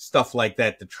and stuff like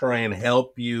that to try and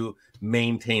help you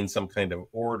maintain some kind of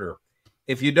order.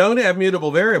 If you don't have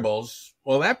mutable variables,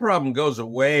 well, that problem goes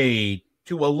away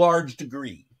to a large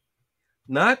degree.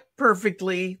 Not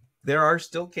perfectly. There are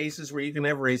still cases where you can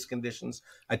have race conditions.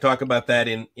 I talk about that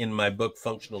in my book,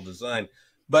 Functional Design.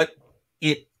 But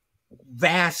it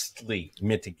vastly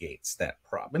mitigates that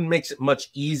problem and makes it much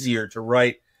easier to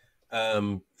write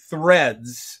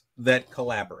threads that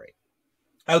collaborate.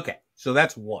 Okay, so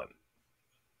that's one.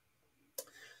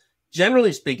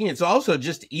 Generally speaking, it's also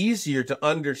just easier to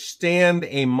understand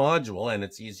a module, and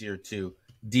it's easier to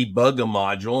debug a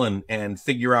module and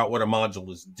figure out what a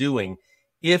module is doing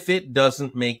if it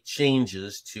doesn't make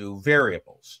changes to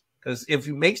variables. Because if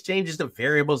it makes changes to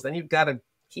variables, then you've got to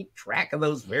keep track of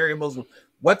those variables. And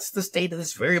what's the state of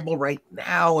this variable right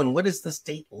now? And what is the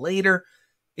state later?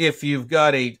 If you've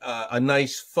got a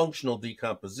nice functional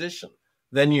decomposition,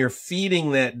 then you're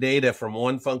feeding that data from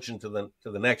one function to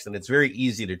the next, and it's very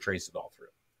easy to trace it all through.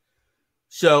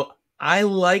 So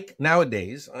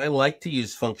nowadays, I like to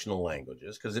use functional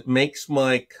languages because it makes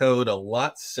my code a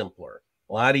lot simpler,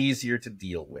 a lot easier to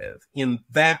deal with in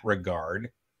that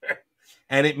regard.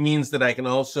 And it means that I can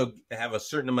also have a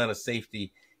certain amount of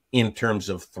safety in terms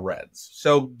of threads.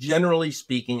 So generally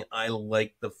speaking, I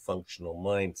like the functional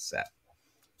mindset.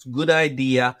 It's a good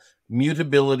idea.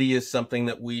 mutability is something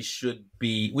that we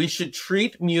should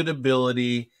treat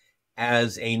mutability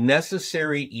as a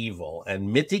necessary evil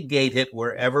and mitigate it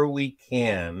wherever we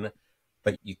can,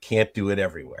 but you can't do it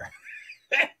everywhere.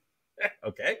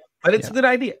 Okay. But it's a good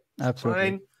idea. Absolutely.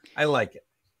 Fine. I like it.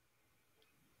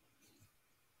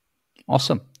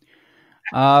 Awesome.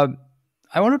 I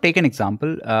want to take an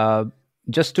example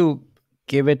just to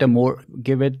give it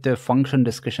the function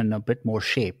discussion a bit more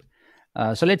shape.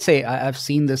 So let's say I've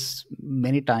seen this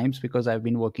many times because I've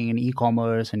been working in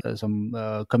e-commerce and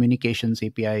some communications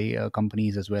API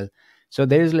companies as well. So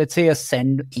there is, let's say, a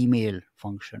send email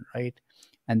function, right?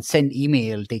 And send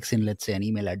email takes in, let's say, an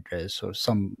email address or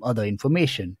some other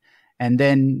information, and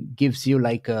then gives you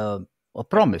like a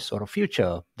promise or a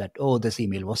future that, oh, this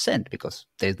email was sent, because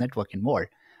there's network involved.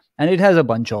 And it has a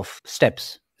bunch of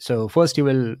steps. So first you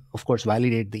will, of course,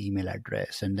 validate the email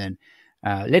address. And then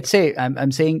let's say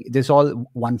I'm saying this all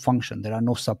one function. There are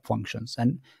no sub functions.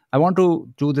 And I want to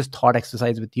do this thought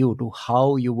exercise with you to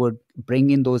how you would bring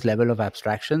in those level of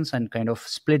abstractions and kind of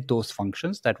split those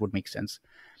functions. That would make sense.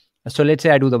 So let's say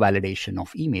I do the validation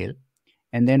of email.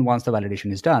 And then once the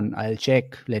validation is done, I'll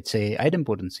check, let's say,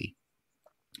 idempotency,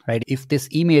 right? If this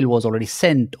email was already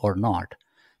sent or not.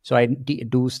 So I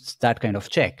do that kind of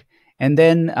check. And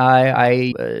then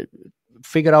I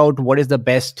figure out what is the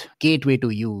best gateway to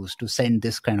use to send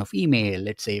this kind of email.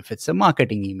 Let's say if it's a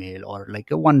marketing email or like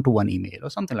a one-to-one email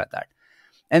or something like that.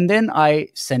 And then I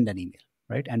send an email,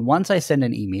 right? And once I send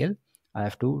an email, I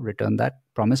have to return that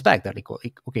promise back that,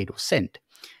 okay, it was sent.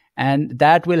 And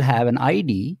that will have an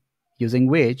ID using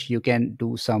which you can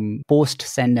do some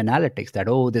post-send analytics that,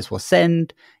 oh, this was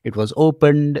sent, it was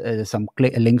opened, some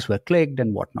links were clicked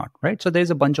and whatnot, right? So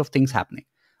there's a bunch of things happening.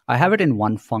 I have it in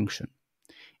one function.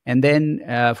 And then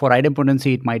for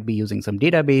idempotency, it might be using some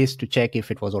database to check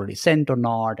if it was already sent or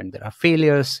not, and there are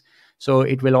failures. So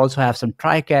it will also have some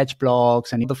try-catch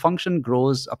blocks, and the function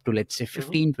grows up to, let's say,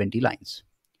 15, 20 lines.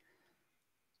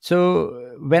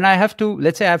 So when I have to,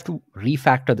 let's say I have to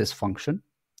refactor this function,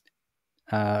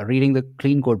 reading the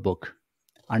clean code book,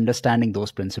 understanding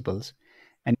those principles,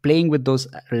 and playing with those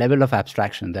level of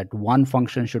abstraction that one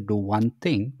function should do one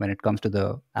thing when it comes to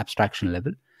the abstraction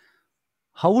level.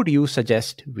 How would you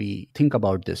suggest we think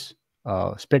about this,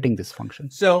 splitting this function?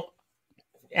 So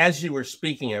as you were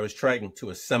speaking, I was trying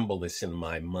to assemble this in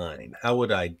my mind. How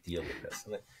would I deal with this?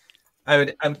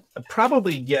 And I'd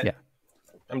probably get... Yeah.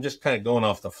 I'm just kind of going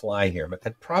off the fly here, but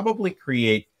I'd probably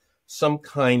create some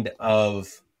kind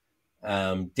of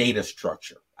data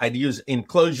structure. I'd use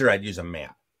a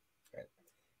map. Right?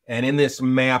 And in this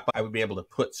map, I would be able to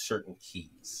put certain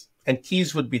keys. And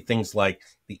keys would be things like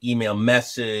the email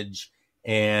message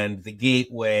and the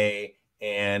gateway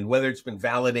and whether it's been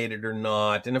validated or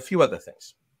not, and a few other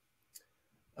things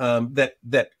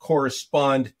that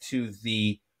correspond to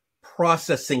the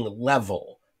processing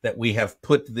level that we have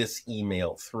put this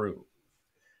email through.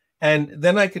 And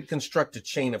then I could construct a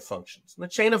chain of functions. And the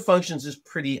chain of functions is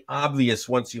pretty obvious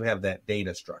once you have that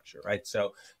data structure, right?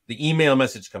 So the email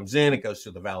message comes in, it goes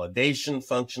to the validation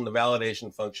function. The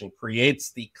validation function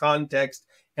creates the context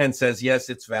and says, yes,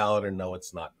 it's valid, or no,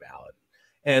 it's not valid.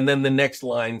 And then the next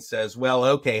line says, well,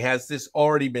 okay, has this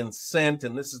already been sent?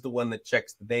 And this is the one that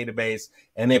checks the database,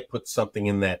 and it puts something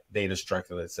in that data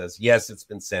structure that says, yes, it's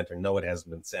been sent, or no, it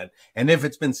hasn't been sent. And if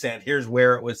it's been sent, here's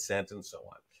where it was sent, and so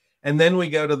on. And then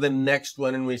we go to the next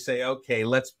one and we say, okay,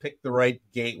 let's pick the right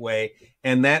gateway.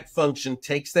 And that function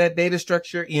takes that data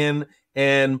structure in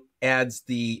and adds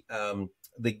the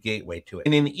gateway to it.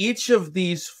 And in each of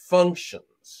these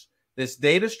functions, this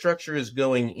data structure is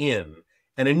going in,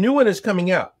 and a new one is coming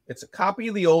out. It's a copy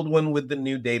of the old one with the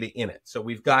new data in it. So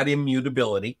we've got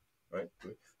immutability, right?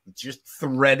 Just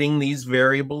threading these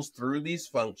variables through these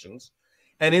functions.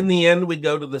 And in the end, we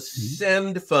go to the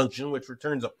send function, which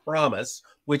returns a promise,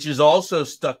 which is also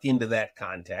stuck into that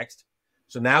context.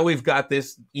 So now we've got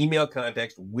this email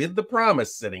context with the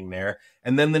promise sitting there.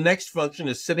 And then the next function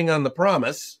is sitting on the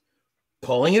promise,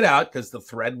 pulling it out because the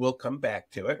thread will come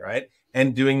back to it, right?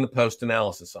 And doing the post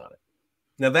analysis on it.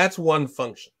 Now that's one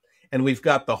function, and we've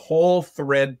got the whole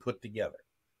thread put together.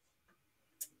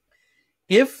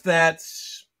 If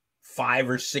that's 5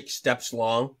 or 6 steps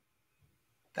long,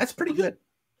 that's pretty good.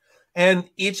 And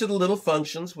each of the little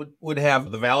functions would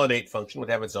have, the validate function would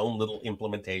have its own little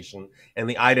implementation, and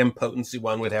the idempotency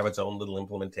one would have its own little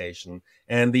implementation,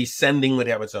 and the sending would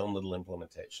have its own little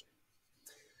implementation.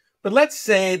 But let's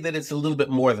say that it's a little bit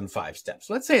more than 5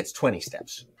 steps. Let's say it's 20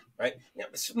 steps, right? You know,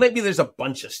 maybe there's a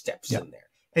bunch of steps in there.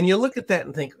 And you look at that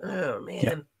and think, oh,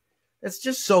 man, that's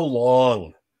just so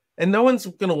long. And no one's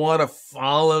going to want to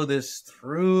follow this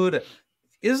through.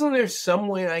 isn't there some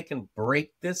way I can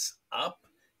break this up?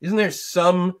 Isn't there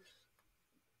some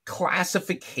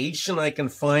classification I can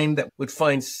find that would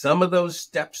find some of those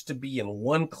steps to be in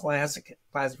one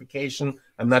classification?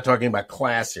 I'm not talking about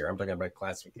class here. I'm talking about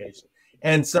classification.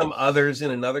 And some others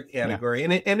in another category.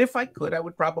 Yeah. And if I could, I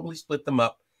would probably split them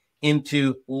up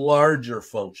into larger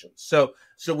functions. So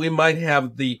we might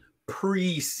have the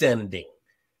pre-sending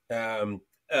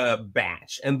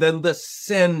batch, and then the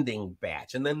sending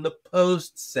batch, and then the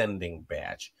post-sending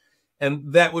batch.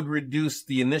 And that would reduce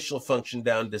the initial function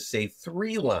down to, say,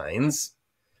 3 lines,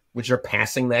 which are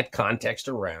passing that context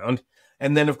around.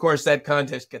 And then, of course, that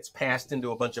context gets passed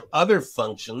into a bunch of other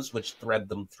functions, which thread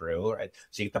them through, right?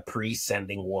 So you get the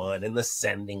pre-sending one and the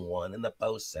sending one and the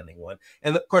post-sending one.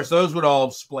 And, of course, those would all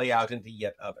splay out into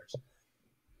yet others.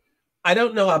 I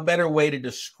don't know a better way to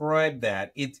describe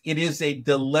that. It is a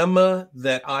dilemma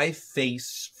that I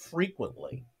face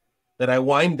frequently, that I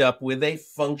wind up with a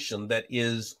function that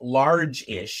is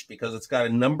large-ish because it's got a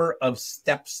number of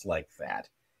steps like that.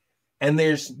 And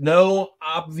there's no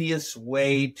obvious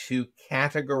way to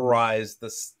categorize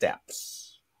the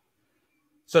steps.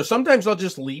 So sometimes I'll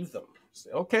just leave them.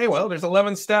 Say, okay, well, there's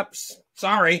 11 steps.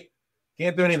 Sorry,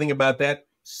 can't do anything about that.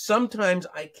 Sometimes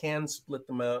I can split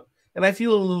them out, and I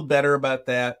feel a little better about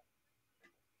that.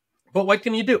 But what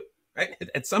can you do? Right?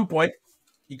 At some point,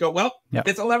 you go, well,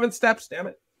 It's 11 steps, damn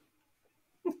it.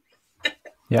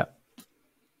 Yeah.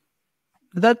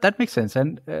 That makes sense.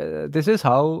 And this is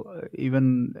how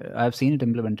even I've seen it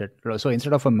implemented. So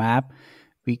instead of a map,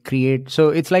 we create, so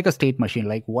it's like a state machine,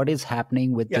 like what is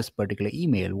happening with this particular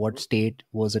email? What state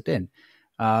was it in?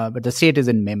 But the state is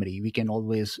in memory. We can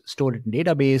always store it in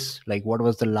database, like what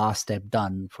was the last step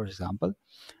done, for example.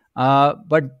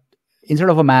 But instead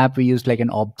of a map, we used like an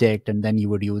object, and then you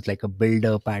would use like a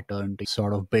builder pattern to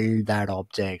sort of build that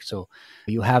object. So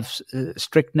you have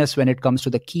strictness when it comes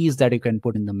to the keys that you can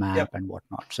put in the map and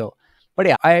whatnot. So, but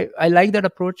yeah, I like that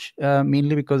approach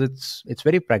mainly because it's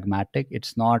very pragmatic.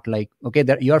 It's not like, okay,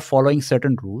 you're following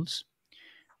certain rules,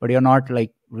 but you're not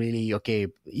like really, okay,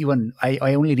 even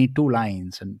I only need 2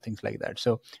 lines and things like that.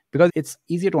 So because it's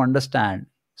easier to understand.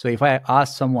 So if I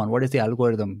ask someone, what is the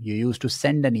algorithm you use to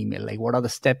send an email? Like, what are the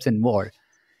steps involved?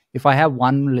 If I have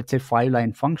one, let's say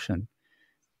 5-line function,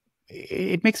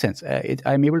 it makes sense.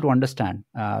 I'm able to understand.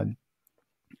 And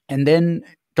then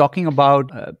talking about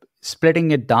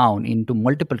splitting it down into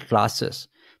multiple classes,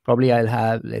 probably I'll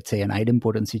have, let's say, an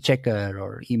idempotency checker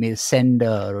or email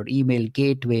sender or email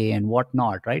gateway and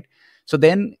whatnot, right? So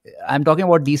then I'm talking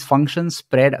about these functions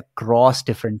spread across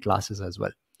different classes as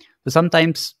well. So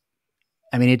sometimes,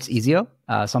 I mean, it's easier.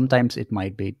 Sometimes it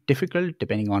might be difficult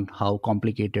depending on how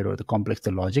complicated or the complex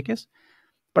the logic is.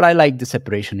 But I like the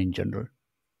separation in general.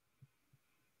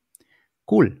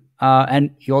 Cool.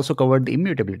 And you also covered the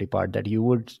immutability part, that you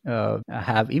would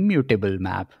have immutable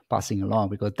map passing along,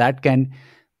 because that can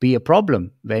be a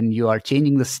problem when you are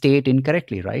changing the state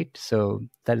incorrectly, right? So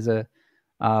that's a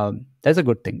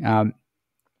good thing.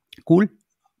 Cool.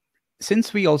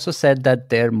 Since we also said that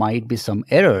there might be some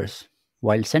errors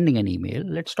while sending an email,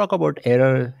 let's talk about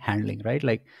error handling, right?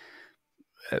 Like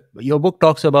your book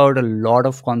talks about a lot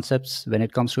of concepts when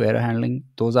it comes to error handling.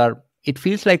 It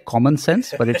feels like common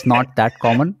sense, but it's not that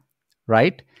common,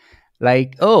 right?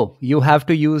 Like, oh, you have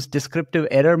to use descriptive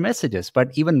error messages.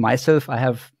 But even myself, I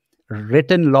have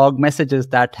written log messages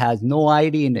that has no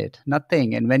ID in it,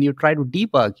 nothing. And when you try to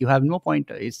debug, you have no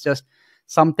pointer. It's just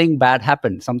something bad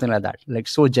happened, something like that, like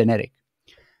so generic.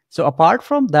 So apart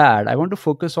from that, I want to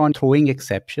focus on throwing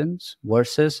exceptions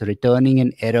versus returning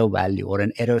an error value or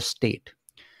an error state.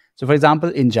 So for example,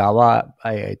 in Java,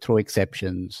 I throw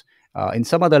exceptions. In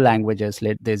some other languages,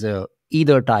 there's a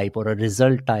either type or a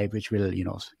result type, which will,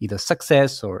 either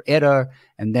success or error.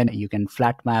 And then you can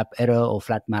flat map error or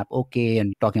flat map okay.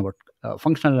 And talking about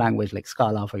functional language like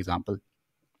Scala, for example.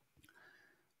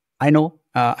 I know,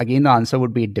 again, the answer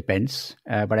would be it depends.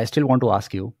 But I still want to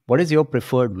ask you, what is your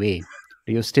preferred way?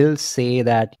 Do you still say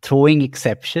that throwing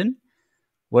exception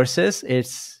versus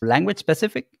it's language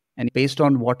specific, and based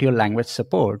on what your language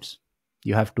supports,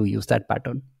 you have to use that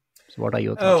pattern? So what are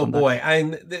your thoughts on that? Oh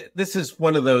boy, this is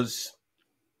one of those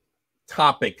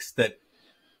topics that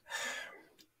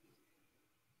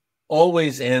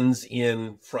always ends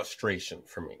in frustration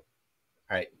for me,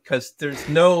 right? Because there's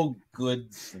no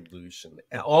good solution.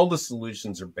 All the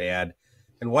solutions are bad.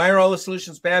 And why are all the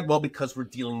solutions bad? Well, because we're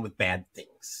dealing with bad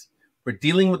things. We're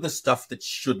dealing with the stuff that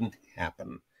shouldn't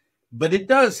happen, but it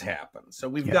does happen. So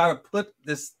we've got to put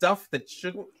this stuff that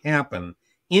shouldn't happen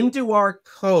into our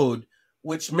code,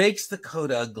 which makes the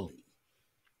code ugly.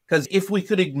 Because if we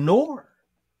could ignore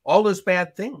all those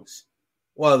bad things,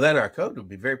 well, then our code would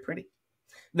be very pretty.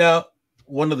 Now,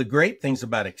 one of the great things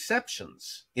about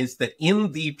exceptions is that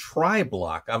in the try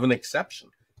block of an exception,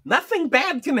 nothing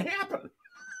bad can happen.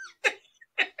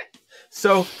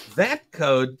 So that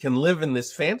code can live in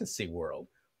this fantasy world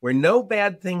where no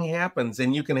bad thing happens,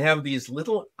 and you can have these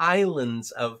little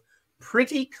islands of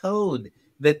pretty code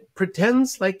that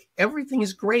pretends like everything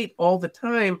is great all the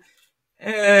time.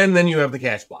 And then you have the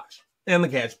cache blocks, and the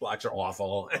cache blocks are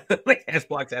awful. The cache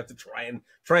blocks have to try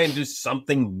and do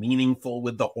something meaningful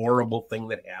with the horrible thing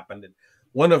that happened. And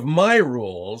one of my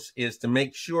rules is to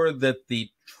make sure that the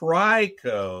try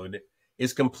code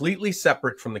is completely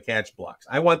separate from the cache blocks.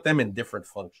 I want them in different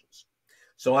functions.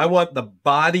 So I want the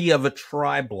body of a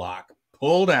try block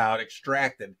pulled out,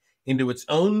 extracted into its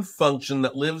own function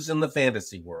that lives in the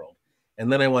fantasy world.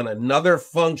 And then I want another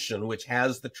function which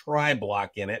has the try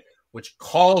block in it, which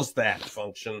calls that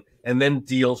function and then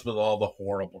deals with all the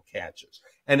horrible catches.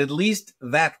 And at least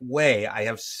that way, I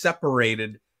have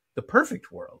separated the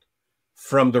perfect world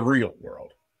from the real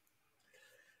world.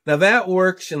 Now, that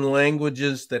works in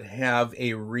languages that have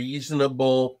a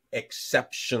reasonable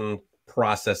exception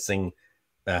processing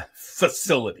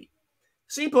facility.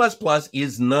 C++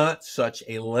 is not such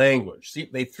a language. See,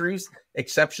 they threw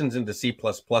exceptions into C++.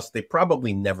 They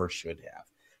probably never should have,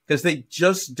 because they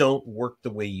just don't work the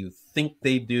way you think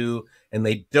they do, and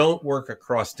they don't work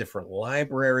across different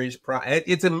libraries.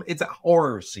 It's a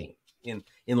horror scene. In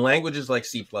languages like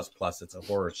C++, it's a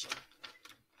horror scene.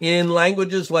 In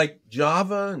languages like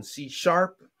Java and C#,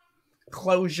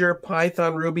 Clojure,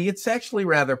 Python, Ruby, it's actually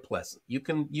rather pleasant. You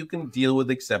can deal with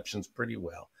exceptions pretty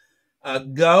well.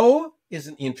 Go is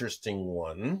an interesting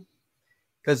one,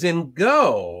 because in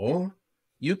Go,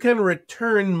 you can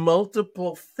return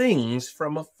multiple things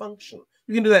from a function.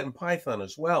 You can do that in Python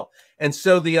as well. And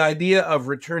so the idea of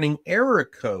returning error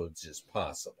codes is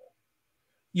possible.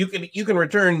 You can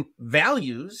return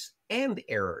values and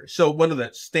errors. So one of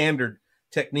the standard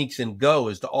techniques in Go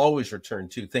is to always return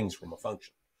two things from a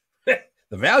function.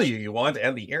 The value you want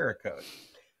and the error code.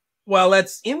 Well,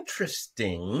 that's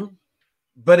interesting,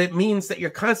 but it means that you're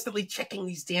constantly checking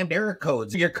these damned error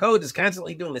codes. Your code is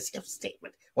constantly doing this if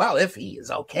statement. Well, if he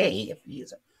is okay, if he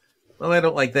is. Well, I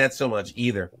don't like that so much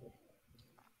either.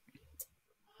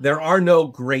 There are no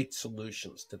great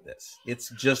solutions to this.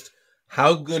 It's just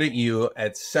how good are you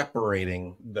at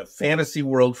separating the fantasy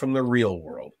world from the real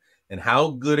world, and how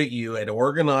good are you at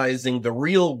organizing the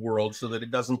real world so that it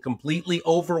doesn't completely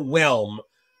overwhelm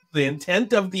the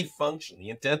intent of the function, the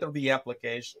intent of the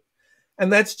application.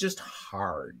 And that's just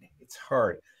hard. It's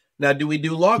hard. Now, do we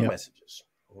do log messages?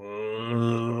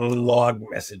 Log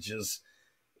messages.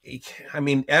 I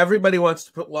mean, everybody wants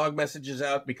to put log messages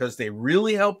out because they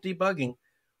really help debugging.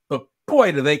 But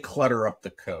boy, do they clutter up the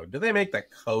code. Do they make the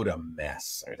code a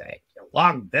mess? Or they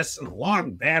log this and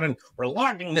log that, and we're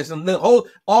logging this, and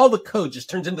all the code just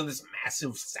turns into this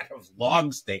massive set of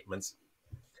log statements.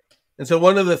 And so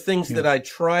one of the things that I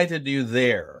try to do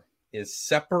there is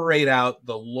separate out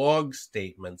the log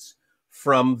statements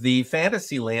from the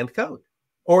Fantasyland code,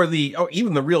 or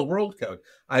even the real world code.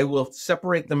 I will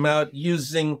separate them out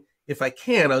using, if I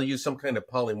can, I'll use some kind of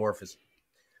polymorphism.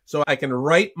 So I can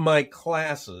write my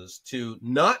classes to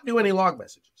not do any log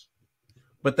messages,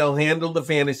 but they'll handle the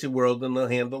fantasy world and they'll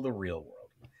handle the real world.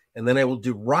 And then I will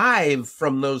derive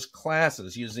from those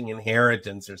classes using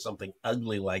inheritance or something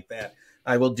ugly like that.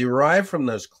 I will derive from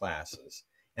those classes,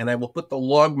 and I will put the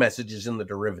log messages in the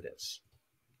derivatives.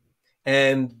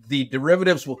 And the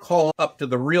derivatives will call up to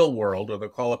the real world, or they'll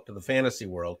call up to the fantasy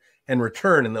world and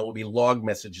return, and there will be log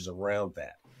messages around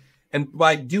that. And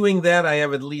by doing that, I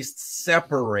have at least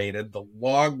separated the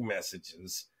log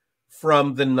messages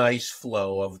from the nice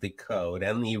flow of the code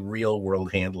and the real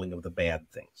world handling of the bad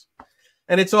things.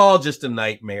 And it's all just a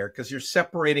nightmare because you're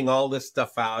separating all this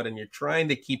stuff out and you're trying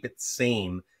to keep it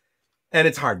sane. And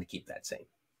it's hard to keep that sane.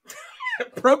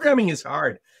 Programming is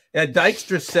hard.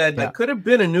 Dijkstra said, I could have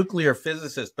been a nuclear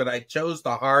physicist, but I chose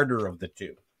the harder of the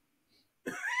two.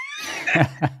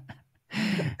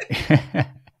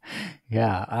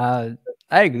 I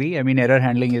agree. I mean, error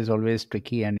handling is always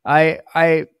tricky. And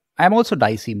I'm also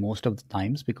dicey most of the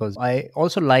times because I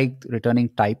also like returning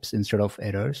types instead of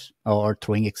errors or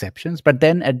throwing exceptions. But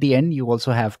then at the end, you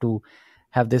also have to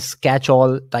have this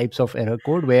catch-all types of error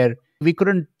code where we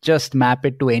couldn't just map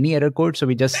it to any error code. So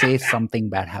we just say something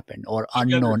bad happened or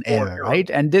unknown error, right?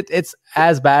 And it's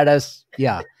as bad as,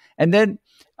 And then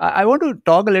I want to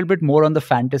talk a little bit more on the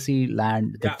fantasy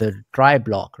land, the try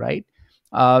block, right?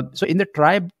 So in the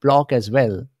try block as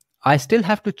well, I still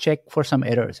have to check for some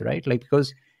errors, right? Like,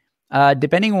 because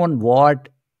depending on what,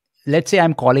 let's say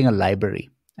I'm calling a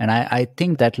library and I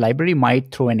think that library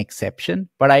might throw an exception,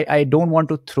 but I don't want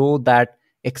to throw that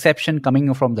exception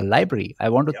coming from the library, I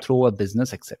want to throw a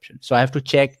business exception. So I have to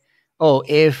check, oh,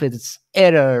 if it's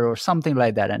error or something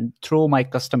like that, and throw my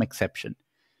custom exception.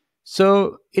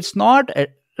 So it's not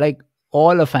like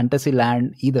all a fantasy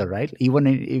land either, right? Even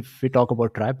if we talk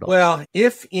about try blocks. Well,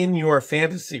 if in your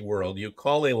fantasy world you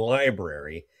call a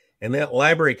library and that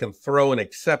library can throw an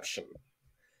exception,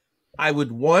 I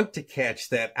would want to catch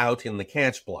that out in the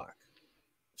catch block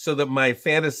so that my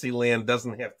fantasy land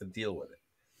doesn't have to deal with it.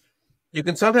 You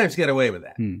can sometimes get away with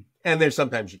that. And there's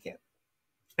sometimes you can't.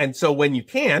 And so when you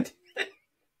can't,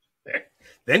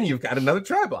 then you've got another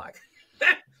try block.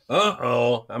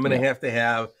 I'm going to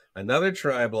have another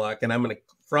try block, and I'm going to,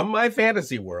 from my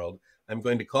fantasy world, I'm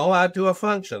going to call out to a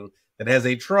function that has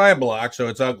a try block, so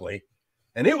it's ugly,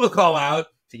 and it will call out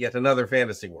to yet another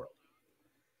fantasy world.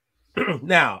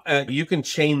 Now, you can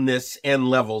chain this n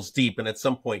levels deep, and at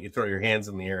some point you throw your hands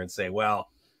in the air and say, well,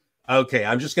 okay,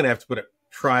 I'm just going to have to put a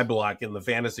try block in the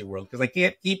fantasy world because I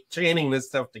can't keep chaining this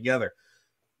stuff together.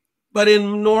 But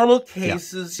in normal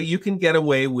cases, you can get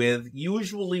away with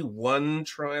usually one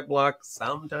try block,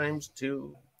 sometimes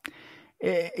two.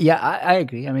 Yeah, I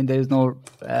agree. I mean, there is no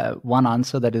one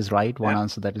answer that is right, one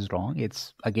answer that is wrong.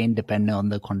 It's, again, depending on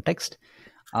the context.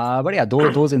 But yeah,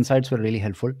 those insights were really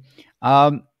helpful.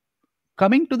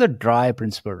 Coming to the dry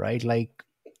principle, right? Like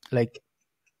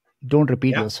don't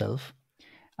repeat yourself.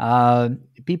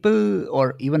 People,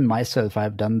 or even myself,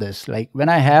 I've done this. Like when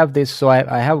I have this, so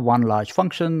I have one large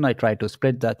function, I try to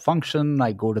split that function,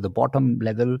 I go to the bottom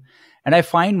level, and I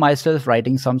find myself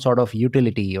writing some sort of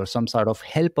utility or some sort of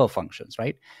helper functions,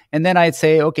 right? And then I'd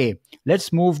say, okay,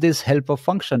 let's move this helper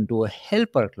function to a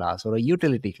helper class or a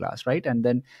utility class, right? And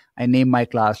then I name my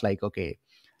class like, okay,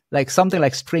 like something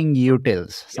like string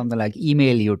utils, something like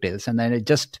email utils. And then it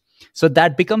just, so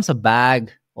that becomes a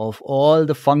bag of all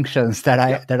the functions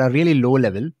that that are really low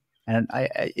level, and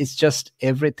it's just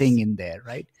everything in there,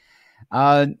 right?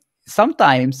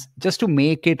 Sometimes just to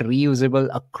make it reusable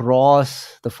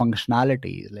across the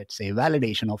functionalities, let's say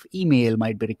validation of email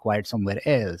might be required somewhere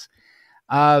else.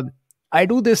 I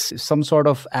do this some sort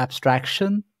of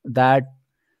abstraction that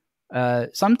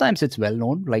sometimes it's well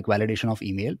known, like validation of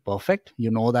email, perfect.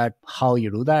 You know that how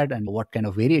you do that and what kind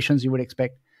of variations you would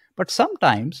expect. But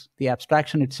sometimes the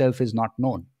abstraction itself is not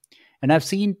known. And I've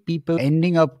seen people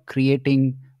ending up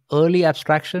creating early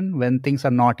abstraction when things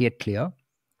are not yet clear.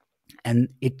 And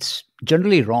it's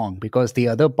generally wrong because the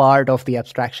other part of the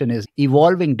abstraction is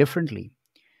evolving differently.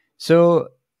 So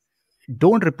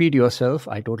don't repeat yourself.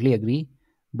 I totally agree.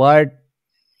 But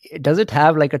does it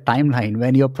have like a timeline?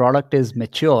 When your product is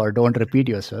mature, don't repeat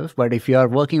yourself. But if you are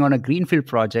working on a greenfield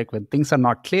project when things are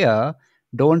not clear,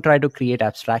 don't try to create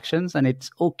abstractions, and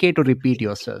it's okay to repeat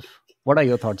yourself. What are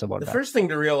your thoughts about that? The first thing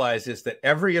to realize is that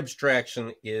every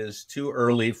abstraction is too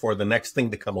early for the next thing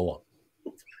to come along.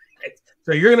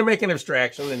 So you're going to make an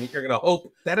abstraction, and you're going to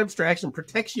hope that abstraction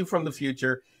protects you from the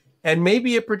future, and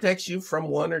maybe it protects you from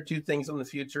one or two things in the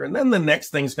future, and then the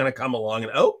next thing's going to come along,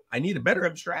 and I need a better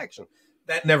abstraction.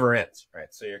 That never ends,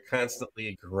 right? So you're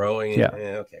constantly growing. Yeah.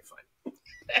 Okay, fine.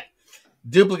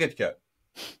 Duplicate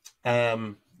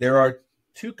code. There are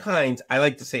two kinds. I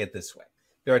like to say it this way.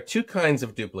 There are two kinds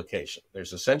of duplication.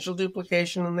 There's essential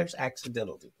duplication and there's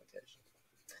accidental duplication.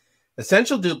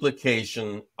 Essential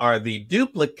duplication are the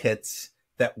duplicates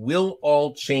that will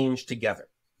all change together.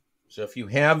 So if you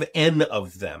have n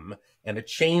of them and a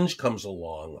change comes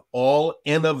along, all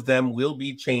n of them will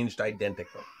be changed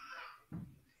identically.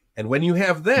 And when you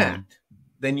have that,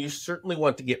 then you certainly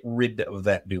want to get rid of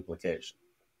that duplication.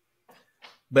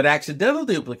 But accidental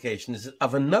duplication is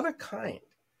of another kind.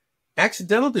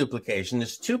 Accidental duplication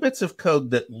is two bits of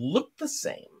code that look the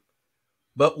same,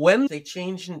 but when they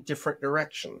change in different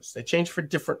directions, they change for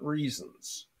different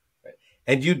reasons. Right?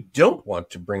 And you don't want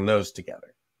to bring those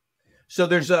together. So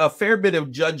there's a fair bit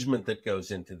of judgment that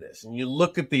goes into this. And you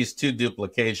look at these two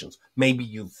duplications. Maybe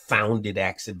you found it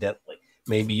accidentally.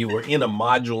 Maybe you were in a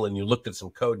module and you looked at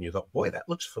some code and you thought, boy, that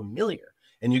looks familiar.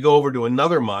 And you go over to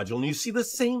another module and you see the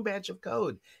same batch of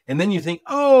code. And then you think,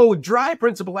 oh, dry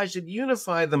principle, I should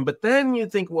unify them. But then you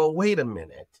think, well, wait a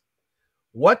minute.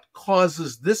 What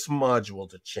causes this module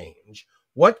to change?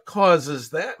 What causes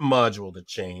that module to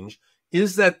change?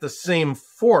 Is that the same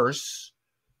force?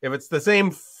 If it's the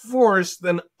same force,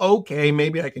 then okay,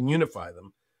 maybe I can unify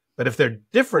them. But if they're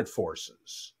different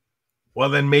forces, well,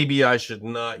 then maybe I should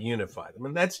not unify them.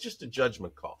 And that's just a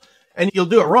judgment call. And you'll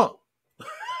do it wrong.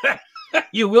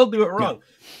 You will do it wrong.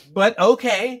 But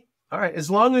okay, all right,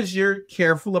 as long as you're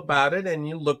careful about it and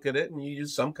you look at it and you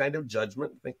use some kind of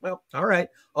judgment, think, well, all right,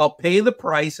 I'll pay the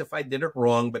price if I did it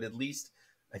wrong, but at least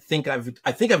I think I've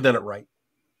done it right.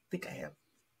 I think I have.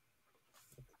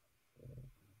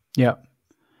 Yeah,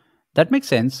 that makes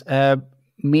sense.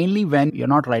 Mainly when you're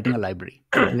not writing a library.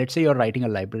 Let's say you're writing a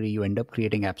library, you end up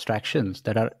creating abstractions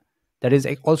that is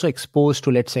also exposed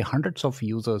to, let's say, hundreds of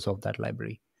users of that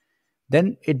library.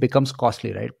 Then it becomes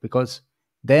costly, right? Because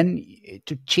then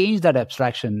to change that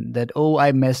abstraction, that, oh,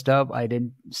 I messed up, I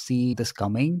didn't see this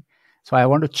coming, so I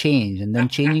want to change, and then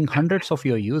changing hundreds of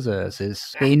your users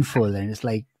is painful, and it's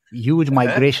like huge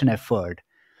migration effort.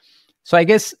 So I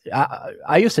guess,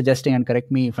 are you suggesting, and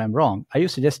correct me if I'm wrong, are you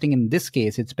suggesting in this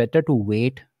case it's better to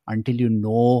wait until you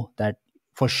know that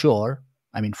for sure?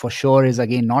 I mean, for sure is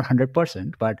again not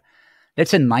 100%, but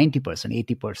let's say 90%,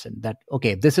 80%, that,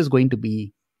 okay, this is going to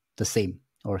be the same,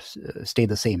 or stay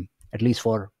the same, at least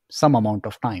for some amount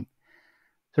of time.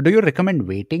 So do you recommend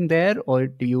waiting there, or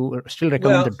do you still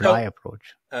recommend the dry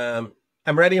approach? I'm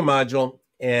writing a module,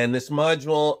 and this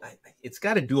module, it's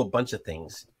got to do a bunch of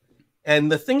things.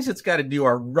 And the things it's got to do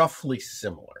are roughly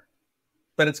similar,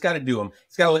 but it's got to do them.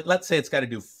 Let's say it's got to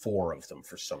do 4 of them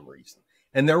for some reason.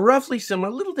 And they're roughly similar,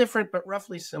 a little different, but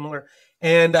roughly similar.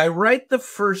 And I write the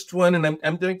first one, and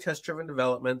I'm doing test-driven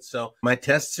development. So my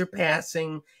tests are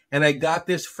passing, and I got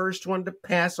this first one to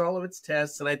pass all of its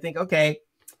tests. And I think, okay,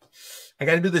 I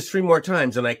got to do this 3 more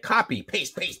times. And I copy,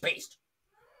 paste, paste, paste.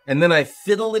 And then I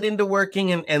fiddle it into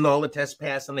working, and all the tests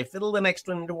pass. And I fiddle the next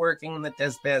one into working, and the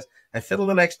test pass. I fiddle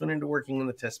the next one into working, and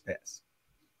the test pass.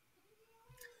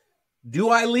 Do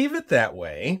I leave it that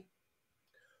way?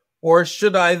 Or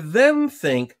should I then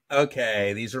think,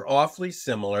 okay, these are awfully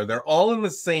similar. They're all in the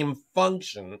same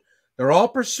function. They're all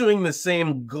pursuing the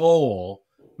same goal.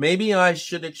 Maybe I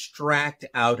should extract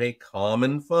out a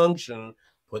common function,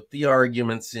 put the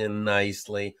arguments in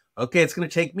nicely. Okay, it's going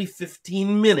to take me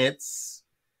 15 minutes,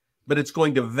 but it's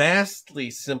going to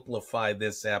vastly simplify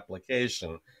this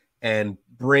application and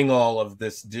bring all of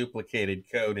this duplicated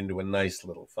code into a nice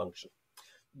little function.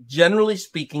 Generally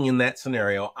speaking, in that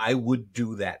scenario, I would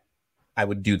do that. I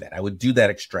would do that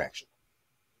extraction.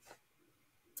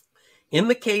 In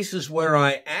the cases where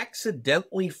I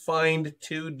accidentally find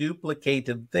 2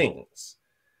 duplicated things,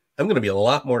 I'm going to be a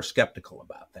lot more skeptical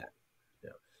about that.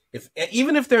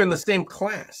 Even if they're in the same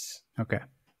class. Okay.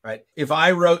 Right. If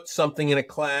I wrote something in a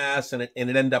class and it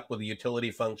ended up with a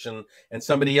utility function, and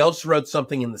somebody else wrote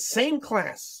something in the same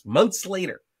class months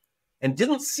later and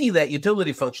didn't see that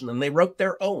utility function, and they wrote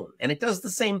their own, and it does the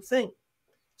same thing,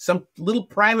 some little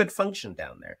private function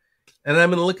down there. And I'm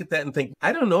going to look at that and think,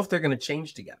 I don't know if they're going to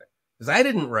change together, because I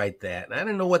didn't write that, and I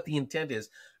don't know what the intent is.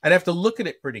 I'd have to look at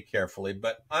it pretty carefully,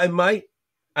 but I might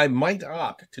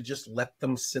opt to just let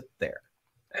them sit there.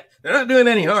 They're not doing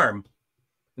any harm.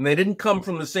 And they didn't come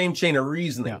from the same chain of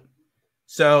reasoning. Yeah.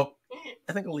 So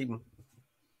I think I'll leave them.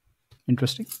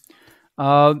 Interesting.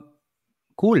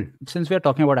 Cool. Since we are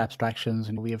talking about abstractions,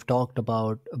 and we have talked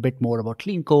about a bit more about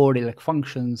clean code, like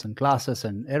functions and classes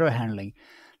and error handling,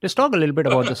 let's talk a little bit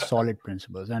about the solid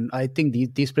principles. And I think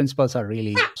these principles are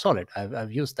really solid.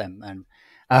 I've used them. And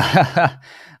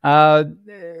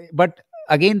but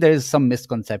again, there's some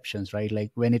misconceptions, right?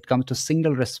 Like when it comes to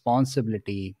single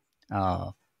responsibility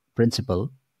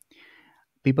principle,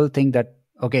 people think that,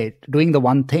 okay, doing the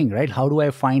one thing, right? How do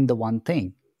I find the one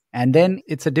thing? And then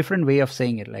it's a different way of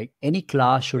saying it. Like any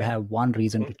class should have one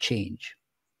reason to change.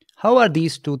 How are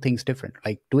these two things different?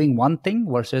 Like doing one thing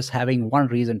versus having one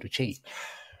reason to change.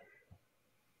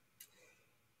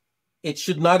 It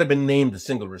should not have been named the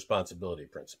single responsibility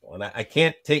principle. And I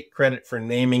can't take credit for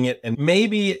naming it. And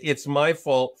maybe it's my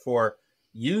fault for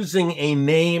using a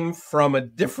name from a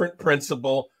different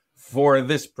principle for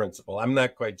this principle. I'm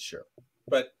not quite sure.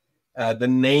 But the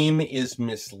name is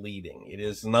misleading. It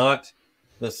is not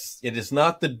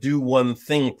the do one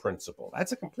thing principle.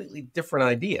 That's a completely different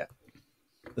idea.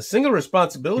 The single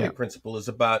responsibility principle is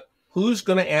about who's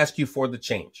going to ask you for the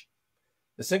change.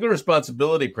 The single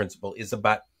responsibility principle is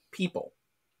about people.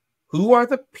 Who are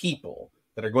the people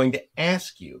that are going to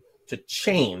ask you to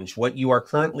change what you are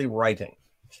currently writing?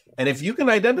 And if you can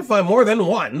identify more than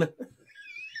one,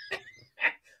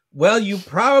 well, you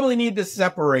probably need to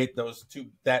separate those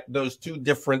two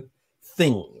different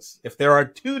things. If there are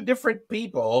 2 different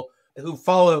people who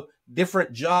follow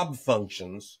different job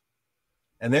functions,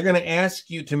 and they're going to ask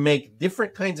you to make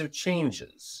different kinds of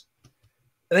changes,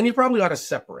 then you probably ought to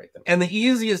separate them. And the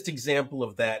easiest example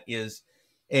of that is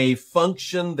a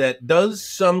function that does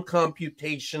some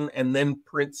computation and then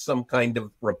prints some kind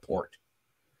of report.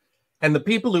 And the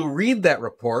people who read that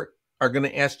report are going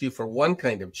to ask you for one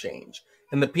kind of change.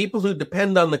 And the people who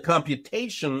depend on the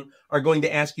computation are going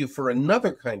to ask you for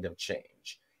another kind of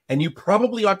change. And you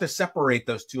probably ought to separate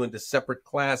those 2 into separate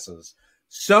classes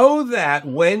so that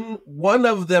when one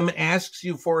of them asks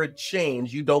you for a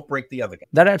change, you don't break the other guy.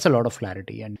 That adds a lot of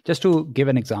clarity. And just to give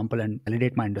an example and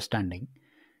validate my understanding.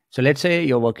 So let's say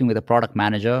you're working with a product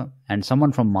manager and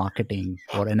someone from marketing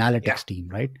or analytics team,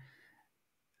 right?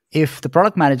 If the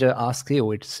product manager asks you,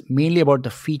 it's mainly about the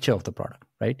feature of the product,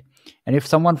 right? And if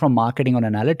someone from marketing or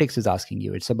analytics is asking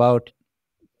you, it's about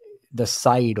the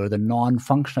side or the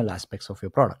non-functional aspects of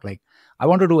your product. Like, I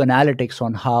want to do analytics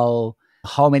on how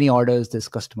many orders this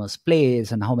customer's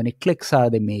place and how many clicks are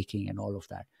they making and all of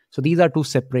that. So these are two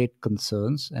separate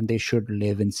concerns, and they should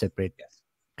live in separate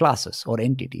classes or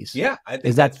entities. Yeah, I think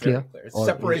is that clear? clear? It's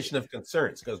separation of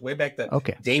concerns. Goes way back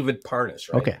to David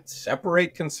Parnas, right? Okay.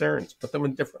 Separate concerns, put them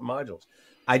in different modules.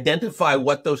 Identify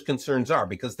what those concerns are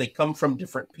because they come from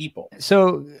different people.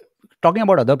 So talking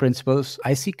about other principles,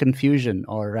 I see confusion,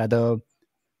 or rather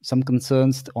some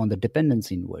concerns on the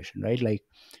dependency inversion, right? Like,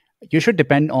 you should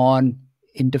depend on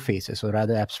interfaces, or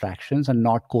rather abstractions, and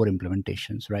not core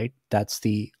implementations, right? That's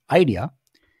the idea.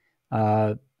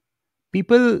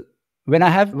 People, when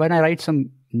I write some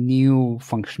new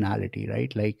functionality,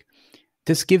 right? Like,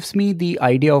 this gives me the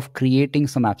idea of creating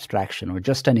some abstraction or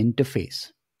just an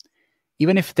interface.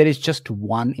 Even if there is just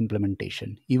one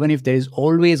implementation, even if there is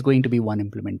always going to be one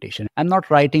implementation, I'm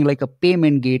not writing like a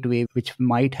payment gateway, which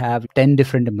might have 10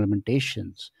 different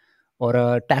implementations, or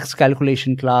a tax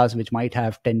calculation class, which might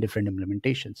have 10 different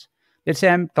implementations. Let's say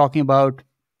I'm talking about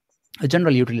a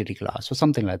general utility class or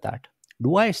something like that.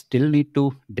 Do I still need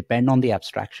to depend on the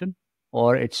abstraction,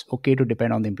 or it's okay to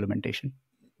depend on the implementation?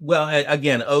 Well,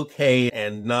 again, okay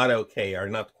and not okay are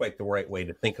not quite the right way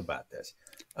to think about this.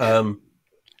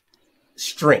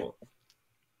 String.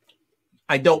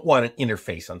 I don't want an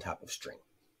interface on top of string.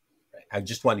 Right? I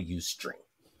just want to use string.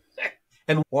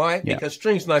 And why? Because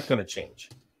string's not going to change.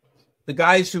 The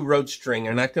guys who wrote string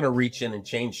are not going to reach in and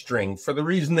change string for the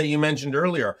reason that you mentioned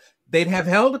earlier. They'd have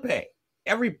hell to pay.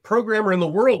 Every programmer in the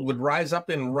world would rise up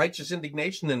in righteous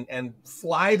indignation and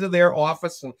fly to their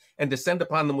office and descend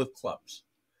upon them with clubs.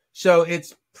 So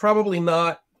it's probably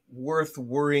not worth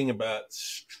worrying about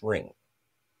string.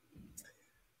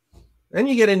 Then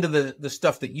you get into the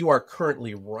stuff that you are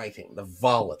currently writing, the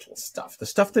volatile stuff, the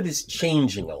stuff that is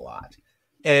changing a lot.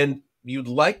 And you'd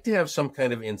like to have some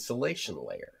kind of insulation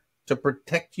layer to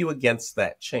protect you against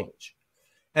that change.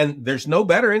 And there's no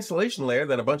better insulation layer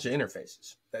than a bunch of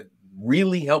interfaces. That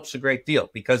really helps a great deal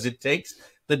because it takes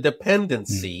the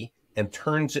dependency and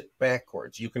turns it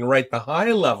backwards. You can write the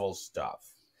high-level stuff,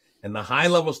 and the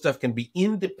high-level stuff can be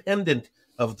independent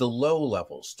of the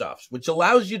low-level stuff, which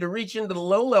allows you to reach into the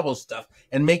low-level stuff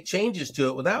and make changes to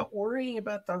it without worrying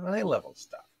about the high-level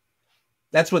stuff.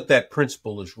 That's what that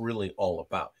principle is really all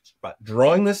about. It's about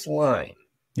drawing this line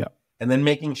and then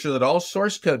making sure that all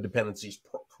source code dependencies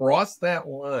cross that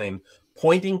line,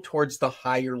 pointing towards the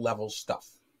higher-level stuff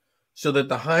so that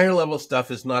the higher-level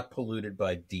stuff is not polluted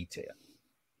by detail.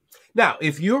 Now,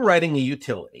 if you're writing a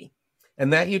utility,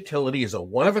 and that utility is a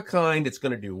one-of-a-kind, it's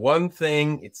going to do one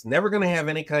thing, it's never going to have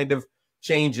any kind of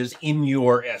changes in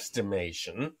your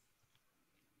estimation.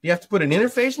 You have to put an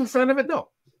interface in front of it? No.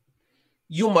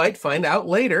 You might find out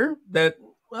later that,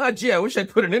 well, gee, I wish I'd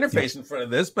put an interface in front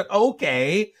of this, but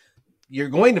okay, you're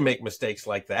going to make mistakes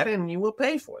like that and you will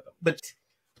pay for them. But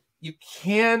you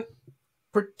can't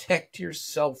protect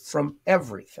yourself from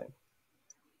everything.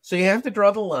 So you have to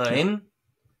draw the line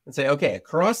and say, okay,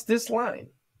 across this line,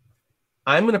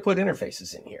 I'm going to put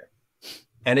interfaces in here.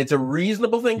 And it's a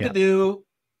reasonable thing to do.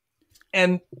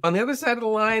 And on the other side of the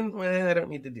line, well, I don't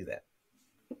need to do that.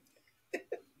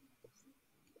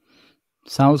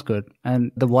 Sounds good.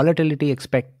 And the volatility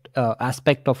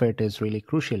aspect of it is really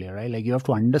crucial here, right? Like, you have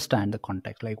to understand the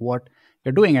context, like what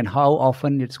you're doing and how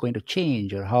often it's going to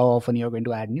change, or how often you're going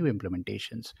to add new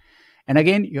implementations. And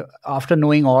again, after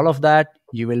knowing all of that,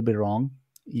 you will be wrong.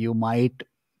 You might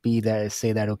be there,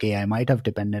 say that, okay, I might have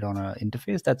depended on an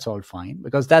interface. That's all fine,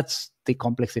 because that's the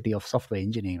complexity of software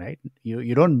engineering, right?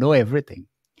 You don't know everything.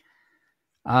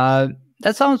 That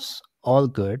sounds all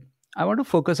good. I want to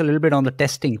focus a little bit on the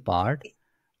testing part.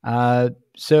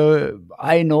 So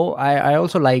I know I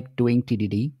also like doing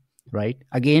TDD, right?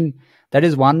 Again, that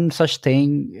is one such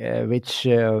thing which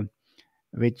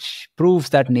proves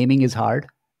that naming is hard,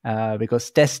 because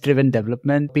test-driven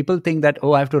development, people think that,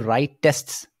 oh, I have to write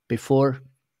tests before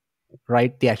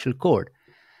write the actual code.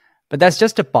 But that's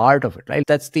just a part of it, right?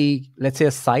 That's the, let's say,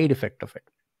 a side effect of it.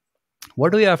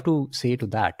 What do you have to say to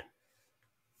that?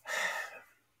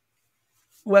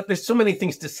 Well, there's so many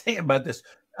things to say about this.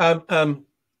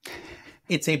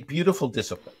 It's a beautiful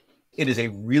discipline. It is a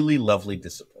really lovely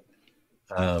discipline.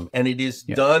 And it is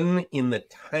done in the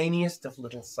tiniest of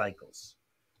little cycles.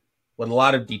 What a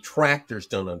lot of detractors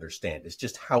don't understand is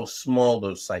just how small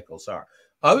those cycles are.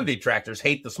 Other detractors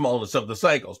hate the smallness of the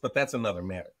cycles, but that's another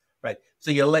matter, right?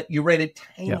 So you write a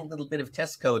tiny little bit of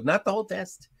test code, not the whole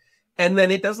test, and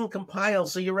then it doesn't compile.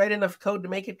 So you write enough code to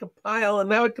make it compile, and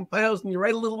now it compiles, and you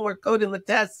write a little more code in the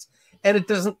tests, and it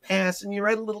doesn't pass, and you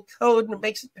write a little code, and it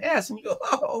makes it pass, and you go,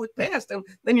 oh, it passed, and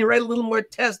then you write a little more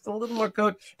test and a little more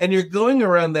code, and you're going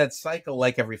around that cycle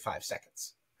like every 5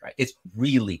 seconds, right? It's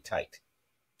really tight.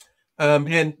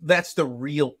 And that's the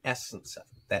real essence of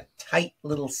it, that tight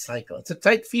little cycle. It's a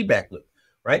tight feedback loop,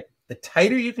 right? The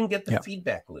tighter you can get the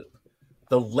feedback loop,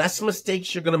 the less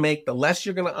mistakes you're going to make, the less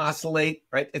you're going to oscillate,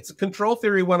 right? It's a control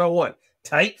theory 101.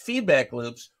 Tight feedback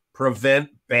loops prevent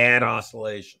bad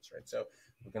oscillations, right? So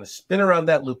we're going to spin around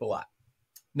that loop a lot.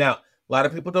 Now, a lot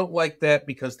of people don't like that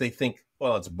because they think,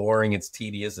 well, it's boring, it's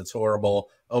tedious, it's horrible.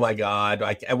 Oh my God,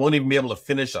 I won't even be able to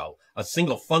finish a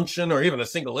single function or even a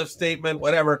single if statement,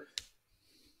 whatever.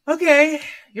 Okay,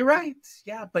 you're right.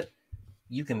 Yeah, but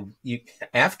you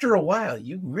after a while,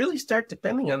 you really start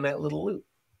depending on that little loop.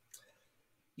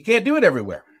 You can't do it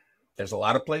everywhere. There's a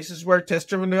lot of places where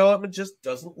test-driven development just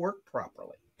doesn't work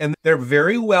properly. And they're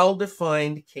very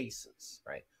well-defined cases,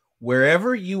 right?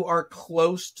 Wherever you are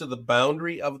close to the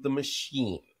boundary of the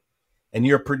machine and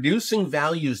you're producing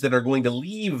values that are going to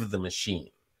leave the machine,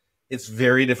 it's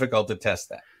very difficult to test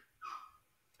that,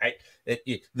 right?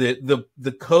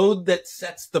 The code that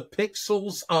sets the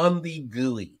pixels on the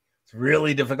GUI, it's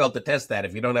really difficult to test that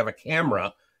if you don't have a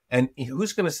camera. And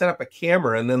who's going to set up a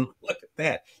camera and then look at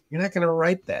that? You're not going to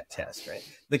write that test, right?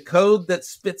 The code that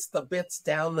spits the bits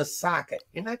down the socket,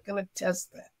 you're not going to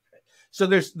test that. Right? So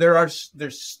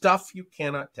there's stuff you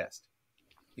cannot test.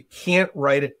 You can't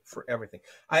write it for everything.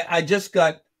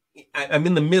 I'm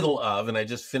in the middle of, and I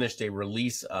just finished a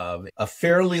release of a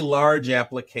fairly large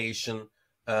application,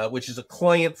 which is a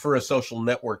client for a social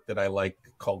network that I like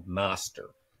called Noster.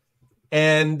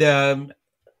 And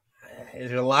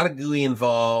there's a lot of GUI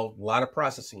involved, a lot of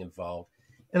processing involved.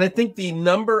 And I think the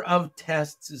number of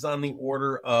tests is on the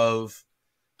order of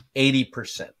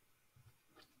 80%.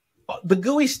 The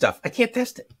GUI stuff, I can't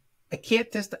test it.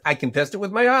 I can test it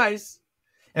with my eyes.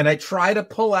 And I try to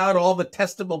pull out all the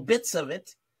testable bits of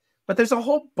it. But there's a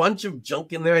whole bunch of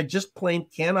junk in there I just plain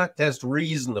cannot test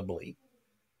reasonably.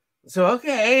 So,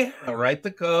 okay, I'll write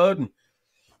the code. And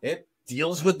it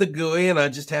deals with the GUI, and I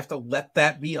just have to let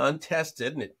that be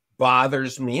untested. And it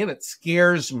bothers me and it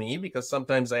scares me because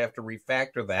sometimes I have to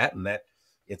refactor that and that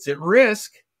it's at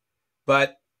risk,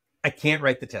 but I can't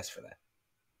write the test for that.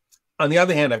 On the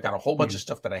other hand, I've got a whole bunch of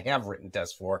stuff that I have written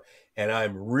tests for, and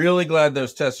I'm really glad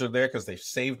those tests are there because they've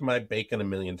saved my bacon a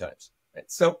million times. Right?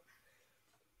 So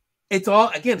it's all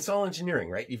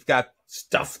engineering, right? You've got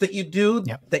stuff that you do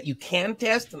that you can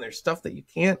test, and there's stuff that you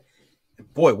can't.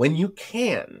 And boy, when you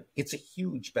can, it's a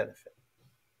huge benefit.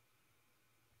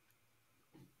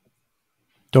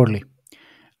 Totally.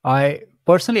 I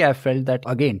felt that,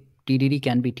 again, TDD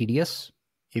can be tedious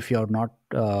if you're not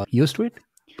used to it,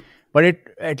 but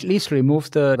it at least removes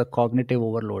the cognitive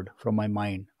overload from my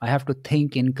mind. I have to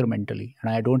think incrementally,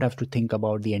 and I don't have to think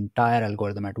about the entire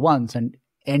algorithm at once and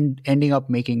ending up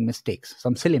making mistakes,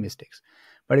 some silly mistakes.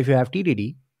 But if you have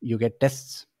TDD, you get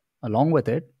tests along with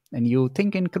it, and you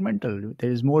think incremental.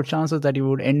 There is more chances that you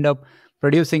would end up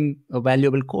producing a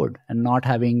valuable code and not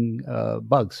having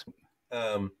bugs.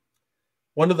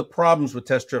 One of the problems with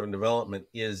test-driven development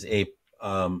is a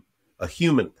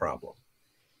human problem.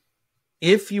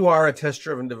 If you are a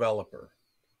test-driven developer,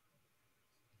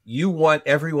 you want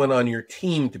everyone on your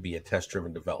team to be a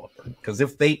test-driven developer, because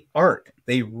if they aren't,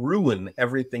 they ruin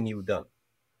everything you've done.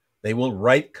 They will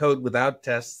write code without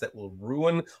tests that will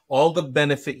ruin all the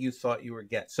benefit you thought you would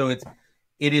get. So it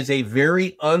is a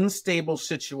very unstable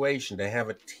situation to have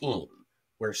a team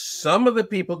where some of the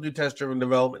people do test-driven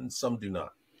development and some do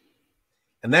not.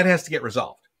 And that has to get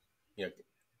resolved.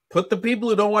 Put the people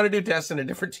who don't want to do tests in a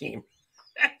different team.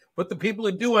 Put the people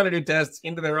who do want to do tests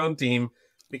into their own team,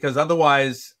 because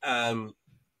otherwise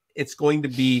it's going to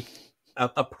be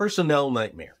a personnel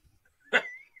nightmare.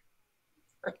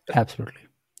 Absolutely.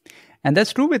 And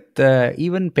that's true with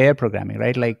even pair programming,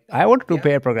 right? Like, I want to do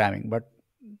pair programming, but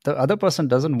the other person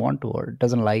doesn't want to or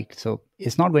doesn't like, so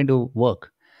it's not going to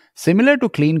work. Similar to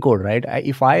clean code, right?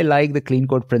 If I like the clean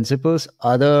code principles,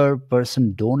 other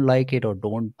person don't like it or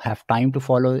don't have time to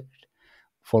follow it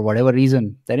for whatever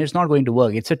reason, then it's not going to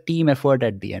work. It's a team effort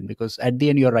at the end, because at the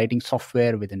end you're writing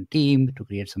software within team to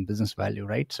create some business value,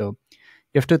 right? So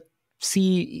you have to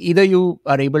see, either you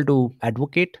are able to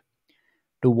advocate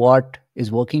to what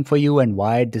is working for you and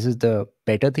why this is the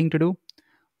better thing to do,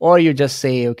 or you just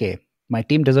say, okay, my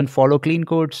team doesn't follow clean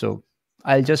code, so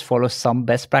I'll just follow some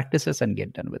best practices and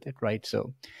get done with it, right?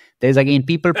 So there's again,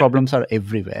 people problems are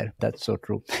everywhere. That's so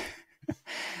true.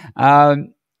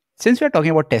 um, since we're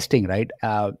talking about testing, right?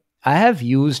 I have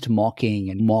used mocking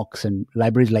and mocks and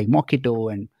libraries like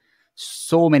Mockito and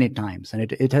so many times,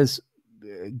 and it has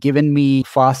given me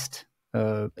fast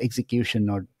execution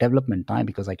or development time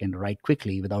because I can write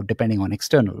quickly without depending on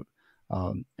external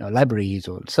libraries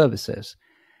or services.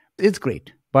 It's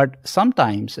great. But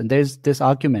sometimes, and there's this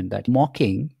argument that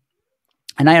mocking,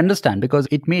 and I understand because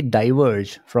it may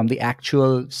diverge from the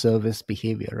actual service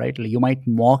behavior, right? Like you might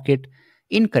mock it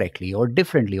incorrectly or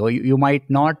differently, or you might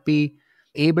not be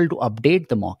able to update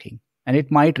the mocking, and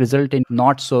it might result in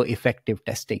not so effective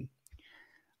testing.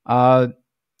 Uh,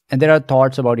 and there are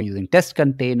thoughts about using test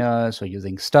containers or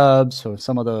using stubs or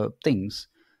some other things.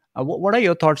 What are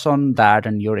your thoughts on that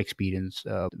and your experience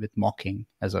with mocking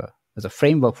as a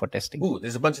framework for testing? Ooh,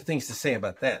 there's a bunch of things to say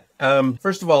about that.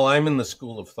 First of all, I'm in the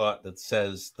school of thought that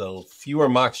says the fewer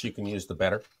mocks you can use, the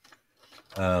better.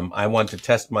 I want to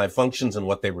test my functions and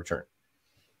what they return.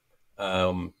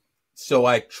 So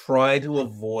I try to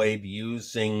avoid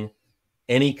using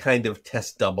any kind of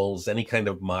test doubles, any kind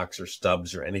of mocks or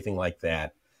stubs or anything like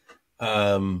that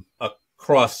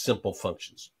across simple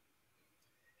functions.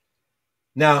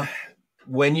 Now,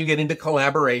 when you get into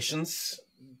collaborations,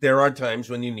 there are times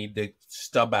when you need to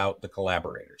stub out the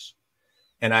collaborators.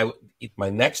 And my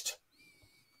next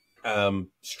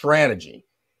strategy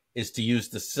is to use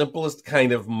the simplest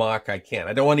kind of mock I can.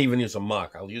 I don't want to even use a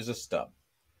mock. I'll use a stub.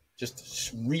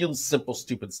 Just real simple,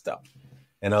 stupid stuff.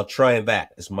 And I'll try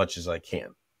that as much as I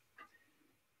can.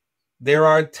 There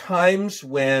are times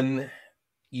when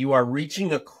you are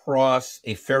reaching across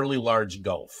a fairly large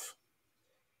gulf.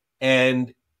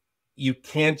 And you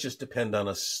can't just depend on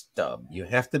a stub. You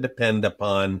have to depend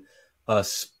upon a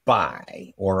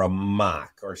spy or a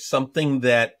mock or something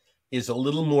that is a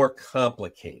little more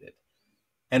complicated.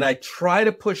 And I try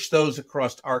to push those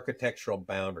across architectural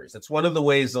boundaries. That's one of the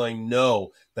ways I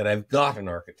know that I've got an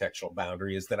architectural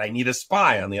boundary is that I need a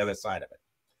spy on the other side of it.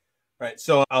 Right.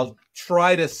 So I'll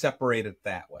try to separate it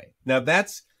that way. Now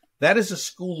that is a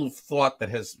school of thought that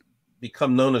has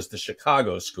become known as the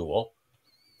Chicago School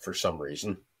for some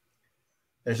reason.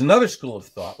 There's another school of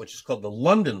thought, which is called the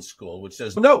London School, which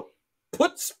says, no,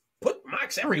 put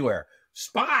mocks everywhere.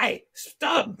 Spy,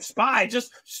 stub, spy,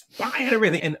 just spy on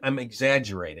everything. And I'm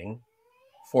exaggerating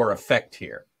for effect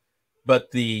here.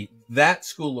 But that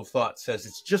school of thought says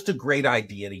it's just a great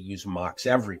idea to use mocks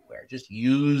everywhere. Just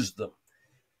use them.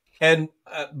 And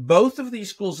both of these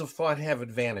schools of thought have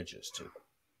advantages to them.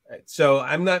 Right? So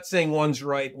I'm not saying one's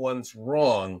right, one's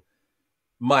wrong.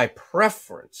 My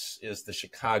preference is the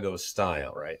Chicago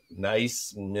style, right?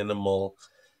 Nice, minimal,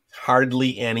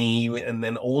 hardly any, and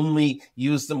then only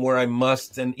use them where I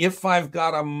must. And if I've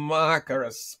got a mock or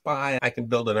a spy, I can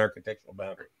build an architectural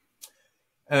boundary.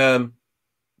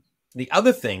 The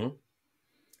other thing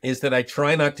is that I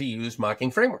try not to use mocking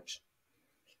frameworks.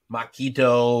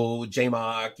 Mockito,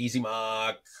 JMock,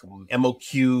 EasyMock,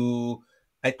 MOQ.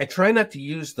 I try not to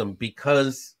use them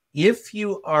because if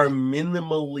you are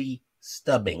minimally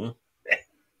stubbing,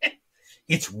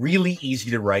 it's really easy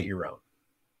to write your own.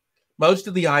 Most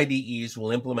of the IDEs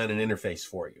will implement an interface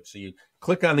for you. So you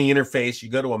click on the interface, you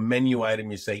go to a menu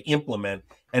item, you say implement,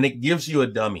 and it gives you a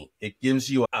dummy. It gives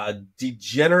you a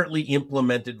degenerately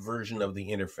implemented version of the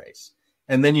interface.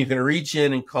 And then you can reach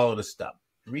in and call it a stub.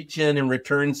 Reach in and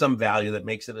return some value that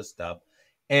makes it a stub.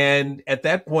 And at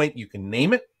that point, you can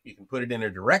name it. You can put it in a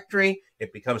directory.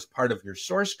 It becomes part of your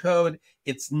source code.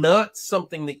 It's not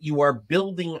something that you are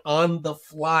building on the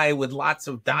fly with lots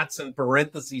of dots and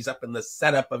parentheses up in the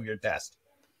setup of your test.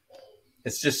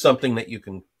 It's just something that you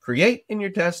can create in your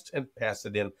test and pass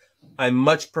it in. I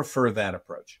much prefer that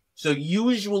approach. So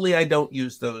usually I don't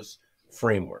use those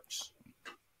frameworks.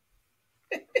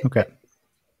 Okay.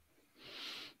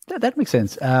 That makes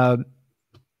sense. And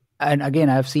again,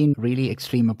 I've seen really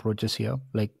extreme approaches here,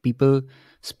 like people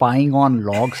spying on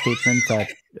log statements that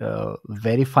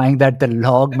verifying that the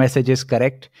log message is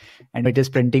correct and it is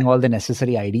printing all the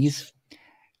necessary IDs.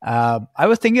 I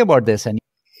was thinking about this, and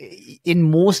in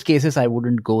most cases, I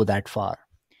wouldn't go that far.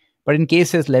 But in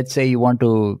cases, let's say you want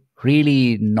to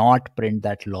really not print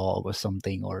that log or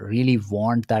something, or really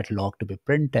want that log to be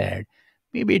printed,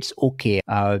 maybe it's okay.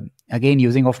 Again,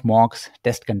 using of mocks,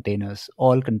 test containers,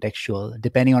 all contextual,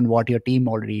 depending on what your team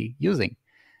already using.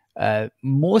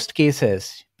 Most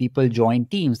cases, people join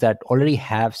teams that already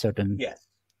have certain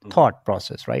thought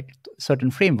process, right?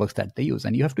 Certain frameworks that they use,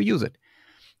 and you have to use it.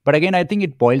 But again, I think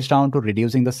it boils down to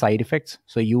reducing the side effects.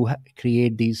 So you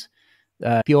create these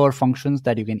pure functions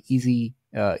that you can easily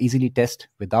test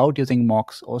without using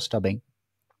mocks or stubbing.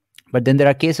 But then there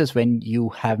are cases when you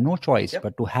have no choice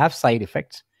but to have side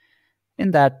effects.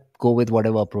 In that, go with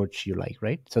whatever approach you like,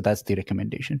 right? So that's the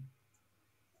recommendation.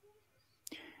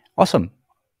 Awesome.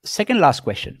 Second last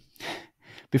question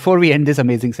before we end this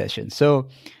amazing session. So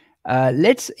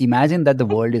let's imagine that the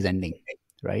world is ending,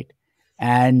 right?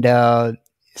 And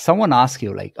someone asks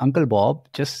you, like, Uncle Bob,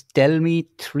 just tell me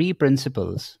 3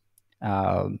 principles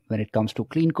when it comes to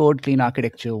clean code, clean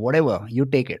architecture, whatever, you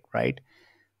take it, right?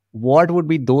 What would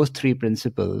be those 3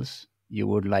 principles you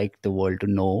would like the world to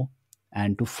know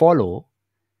and to follow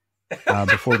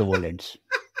before the world ends?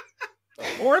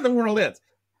 Or the world ends.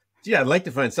 Yeah, I'd like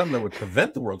to find something that would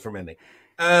prevent the world from ending.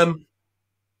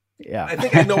 Yeah, I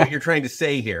think I know what you're trying to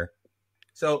say here.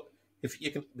 So if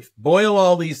you can boil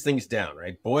all these things down,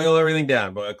 right? Boil everything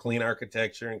down, boil clean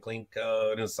architecture and clean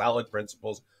code and solid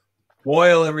principles.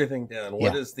 Boil everything down.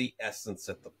 What is the essence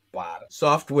at the bottom?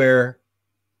 Software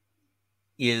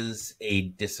is a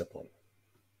discipline.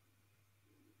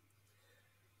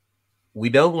 We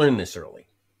don't learn this early.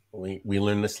 We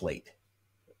learn this late,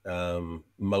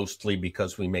 mostly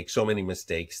because we make so many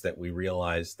mistakes that we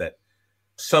realize that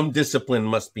some discipline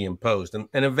must be imposed. And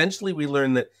eventually we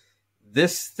learn that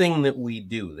this thing that we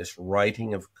do, this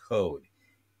writing of code,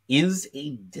 is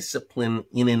a discipline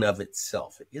in and of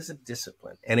itself. It is a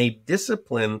discipline. And a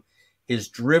discipline is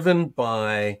driven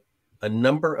by a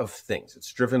number of things.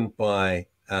 It's driven by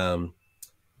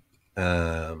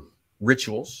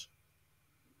rituals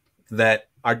that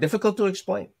are difficult to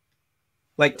explain.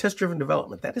 Like test-driven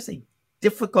development, that is a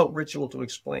difficult ritual to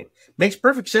explain. Makes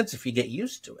perfect sense if you get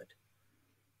used to it.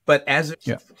 But as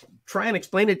try and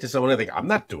explain it to someone, I think, I'm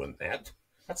not doing that.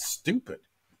 That's stupid.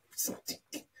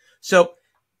 So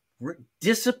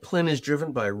discipline is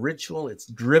driven by ritual. It's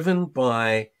driven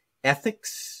by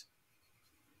ethics.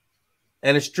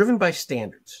 And it's driven by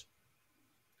standards.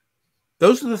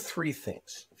 Those are the 3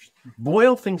 things.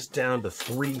 Boil things down to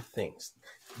 3 things: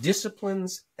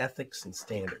 disciplines, ethics, and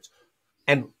standards.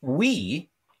 And we,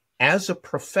 as a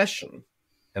profession,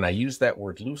 and I use that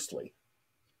word loosely,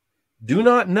 do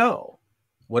not know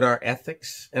what our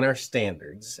ethics and our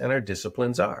standards and our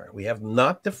disciplines are. We have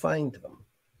not defined them.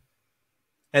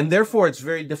 And therefore, it's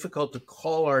very difficult to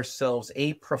call ourselves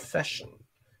a profession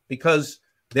because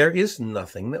there is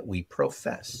nothing that we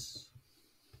profess.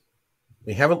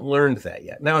 We haven't learned that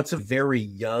yet. Now, it's a very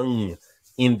young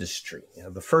industry. You know,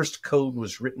 the first code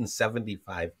was written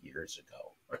 75 years ago.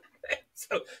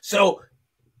 So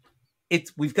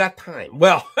we've got time.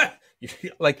 Well,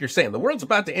 like you're saying, the world's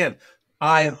about to end.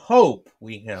 I hope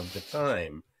we have the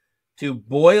time to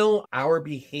boil our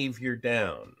behavior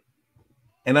down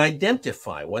and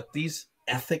identify what these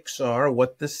ethics are,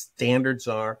 what the standards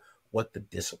are, what the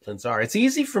disciplines are. It's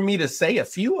easy for me to say a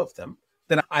few of them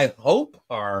that I hope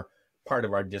are part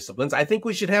of our disciplines. I think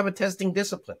we should have a testing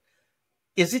discipline.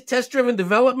 Is it test-driven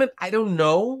development? I don't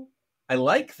know. I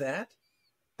like that.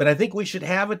 But I think we should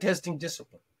have a testing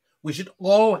discipline. We should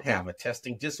all have a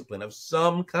testing discipline of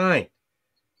some kind.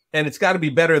 And it's got to be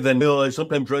better than, I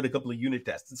sometimes write a couple of unit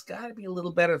tests. It's got to be a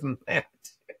little better than that.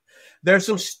 There are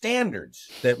some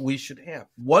standards that we should have.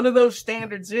 One of those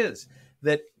standards is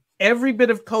that every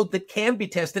bit of code that can be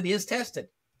tested is tested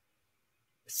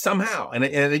somehow. And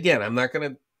again, I'm not going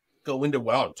to go into,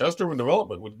 well, test-driven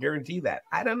development would guarantee that.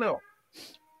 I don't know.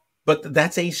 But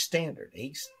that's a standard,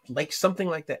 like something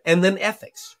like that. And then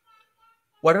ethics.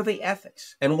 What are the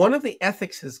ethics? And one of the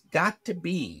ethics has got to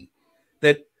be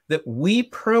that we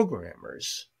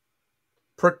programmers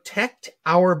protect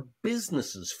our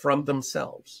businesses from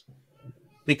themselves.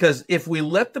 Because if we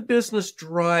let the business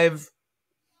drive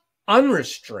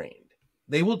unrestrained,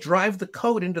 they will drive the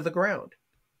code into the ground.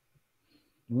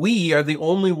 We are the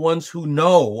only ones who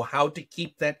know how to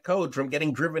keep that code from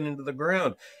getting driven into the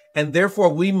ground. And therefore,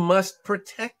 we must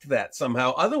protect that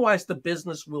somehow. Otherwise, the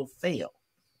business will fail.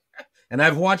 And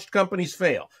I've watched companies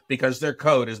fail because their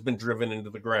code has been driven into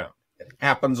the ground. It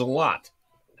happens a lot,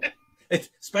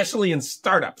 especially in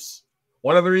startups.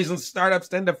 One of the reasons startups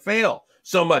tend to fail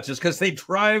so much is because they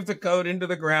drive the code into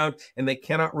the ground and they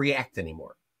cannot react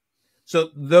anymore. So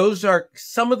those are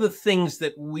some of the things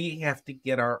that we have to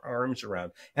get our arms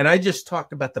around. And I just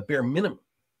talked about the bare minimum.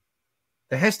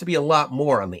 There has to be a lot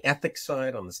more on the ethics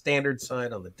side, on the standard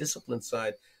side, on the discipline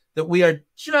side, that we are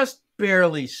just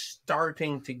barely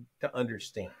starting to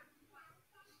understand.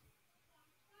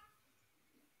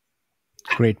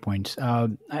 Great points.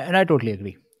 And I totally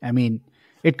agree. I mean,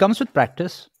 it comes with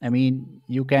practice. I mean,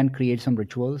 you can create some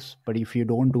rituals, but if you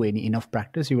don't do enough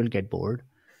practice, you will get bored.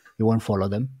 You won't follow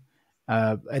them.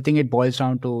 I think it boils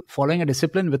down to following a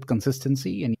discipline with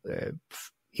consistency and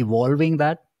evolving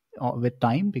that with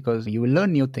time, because you will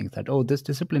learn new things that, oh, this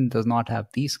discipline does not have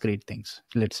these great things.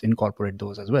 Let's incorporate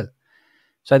those as well.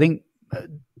 So I think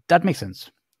that makes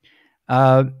sense.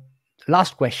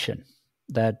 Last question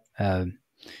that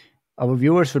our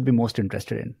viewers would be most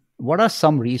interested in. What are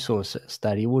some resources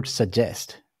that you would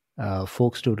suggest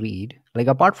folks to read? Like,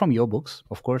 apart from your books,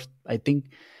 of course, I think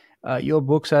your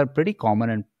books are pretty common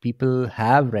and people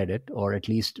have read it or at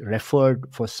least referred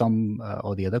for some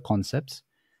or the other concepts.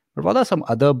 But what are some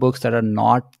other books that are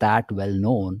not that well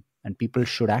known and people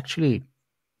should actually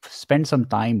spend some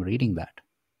time reading that?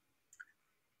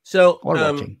 So, or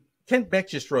watching. Kent Beck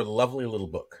just wrote a lovely little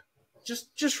book,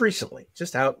 just recently,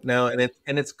 just out now,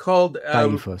 and it's called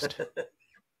Tidy First.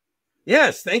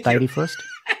 Yes, thank you. Tidy First.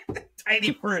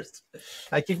 Tidy First.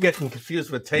 I keep getting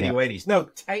confused with Tidy Whities. No,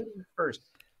 Tidy First.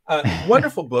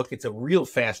 Wonderful book. It's a real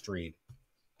fast read,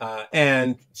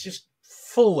 and just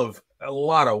full of a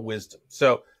lot of wisdom.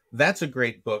 So that's a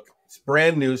great book. It's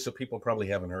brand new, so people probably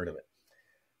haven't heard of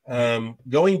it.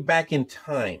 Going back in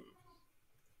time.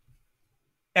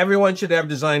 Everyone should have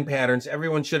design patterns.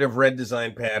 Everyone should have read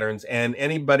design patterns. And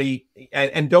anybody,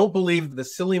 and don't believe the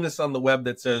silliness on the web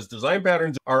that says design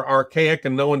patterns are archaic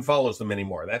and no one follows them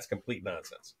anymore. That's complete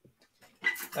nonsense.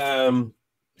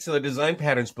 So the design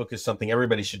patterns book is something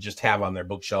everybody should just have on their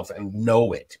bookshelf and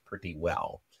know it pretty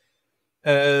well.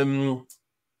 Martin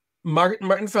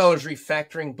Fowler's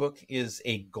refactoring book is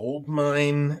a gold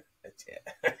mine.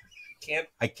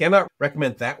 I cannot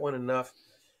recommend that one enough.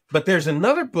 But there's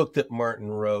another book that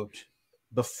Martin wrote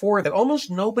before that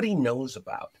almost nobody knows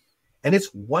about, and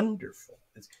it's wonderful.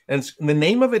 And the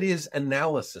name of it is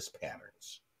Analysis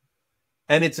Patterns.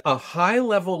 And it's a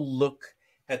high-level look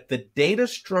at the data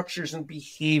structures and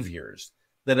behaviors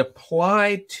that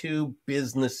apply to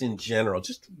business in general.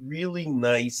 Just really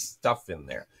nice stuff in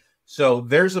there. So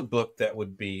there's a book that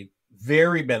would be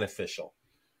very beneficial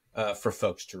for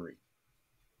folks to read.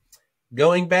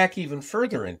 Going back even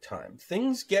further in time,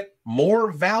 things get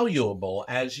more valuable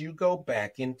as you go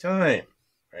back in time.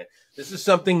 Right? This is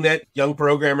something that young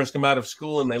programmers come out of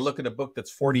school and they look at a book that's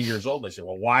 40 years old. They say,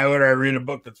 well, why would I read a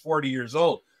book that's 40 years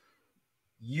old?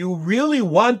 You really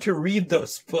want to read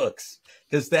those books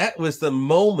because that was the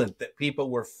moment that people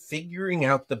were figuring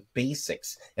out the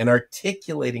basics and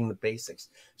articulating the basics.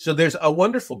 So there's a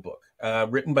wonderful book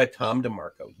written by Tom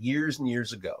DeMarco years and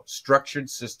years ago, Structured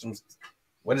Systems.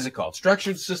 What is it called?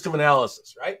 Structured System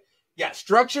Analysis, right? Yeah,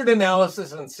 Structured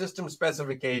Analysis and System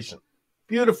Specification.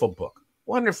 Beautiful book.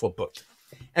 Wonderful book.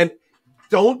 And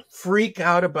don't freak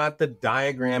out about the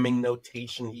diagramming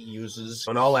notation he uses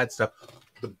and all that stuff.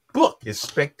 The book is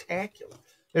spectacular.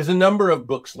 There's a number of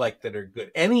books like that are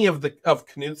good. Any of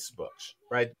Knuth's books,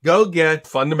 right? Go get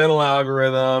Fundamental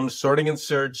Algorithms, Sorting and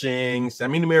Searching,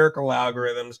 Semi-Numerical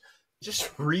Algorithms.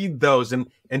 Just read those and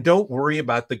don't worry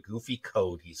about the goofy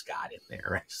code he's got in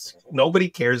there. Nobody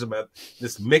cares about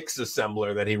this mix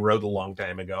assembler that he wrote a long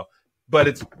time ago, but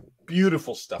it's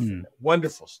beautiful stuff. In there.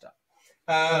 Wonderful stuff.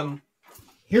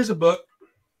 Here's a book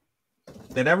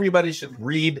that everybody should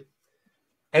read,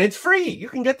 and it's free. You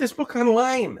can get this book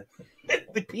online.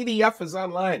 The PDF is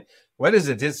online. What is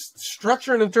it? It's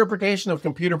Structure and Interpretation of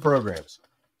Computer Programs.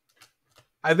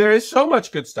 There is so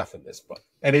much good stuff in this book,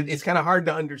 and it's kind of hard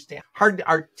to understand, hard to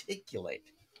articulate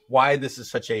why this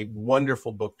is such a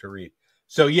wonderful book to read.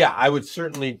 So, yeah, I would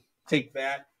certainly take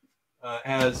that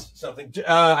as something.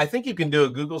 I think you can do a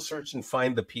Google search and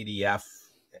find the PDF.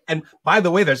 And by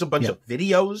the way, there's a bunch of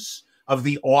videos of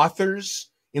the authors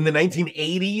in the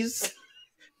 1980s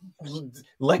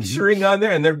lecturing on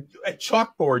there, and they're at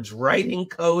chalkboards writing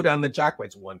code on the chalkboard.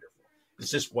 It's wonderful. It's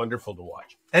just wonderful to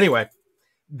watch. Anyway.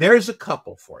 There's a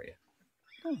couple for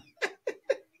you.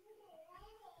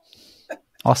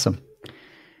 Awesome.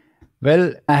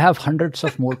 Well, I have hundreds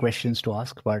of more questions to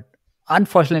ask, but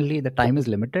unfortunately, the time is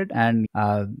limited. And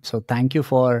so thank you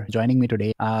for joining me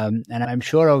today. And I'm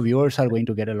sure our viewers are going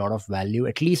to get a lot of value,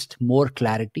 at least more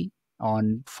clarity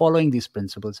on following these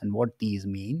principles and what these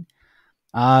mean.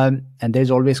 And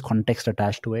there's always context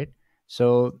attached to it.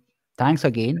 So thanks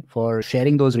again for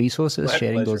sharing those resources,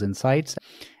 sharing those insights.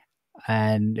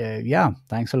 And yeah,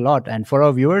 thanks a lot. And for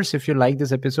our viewers, if you like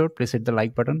this episode, please hit the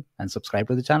like button and subscribe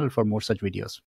to the channel for more such videos.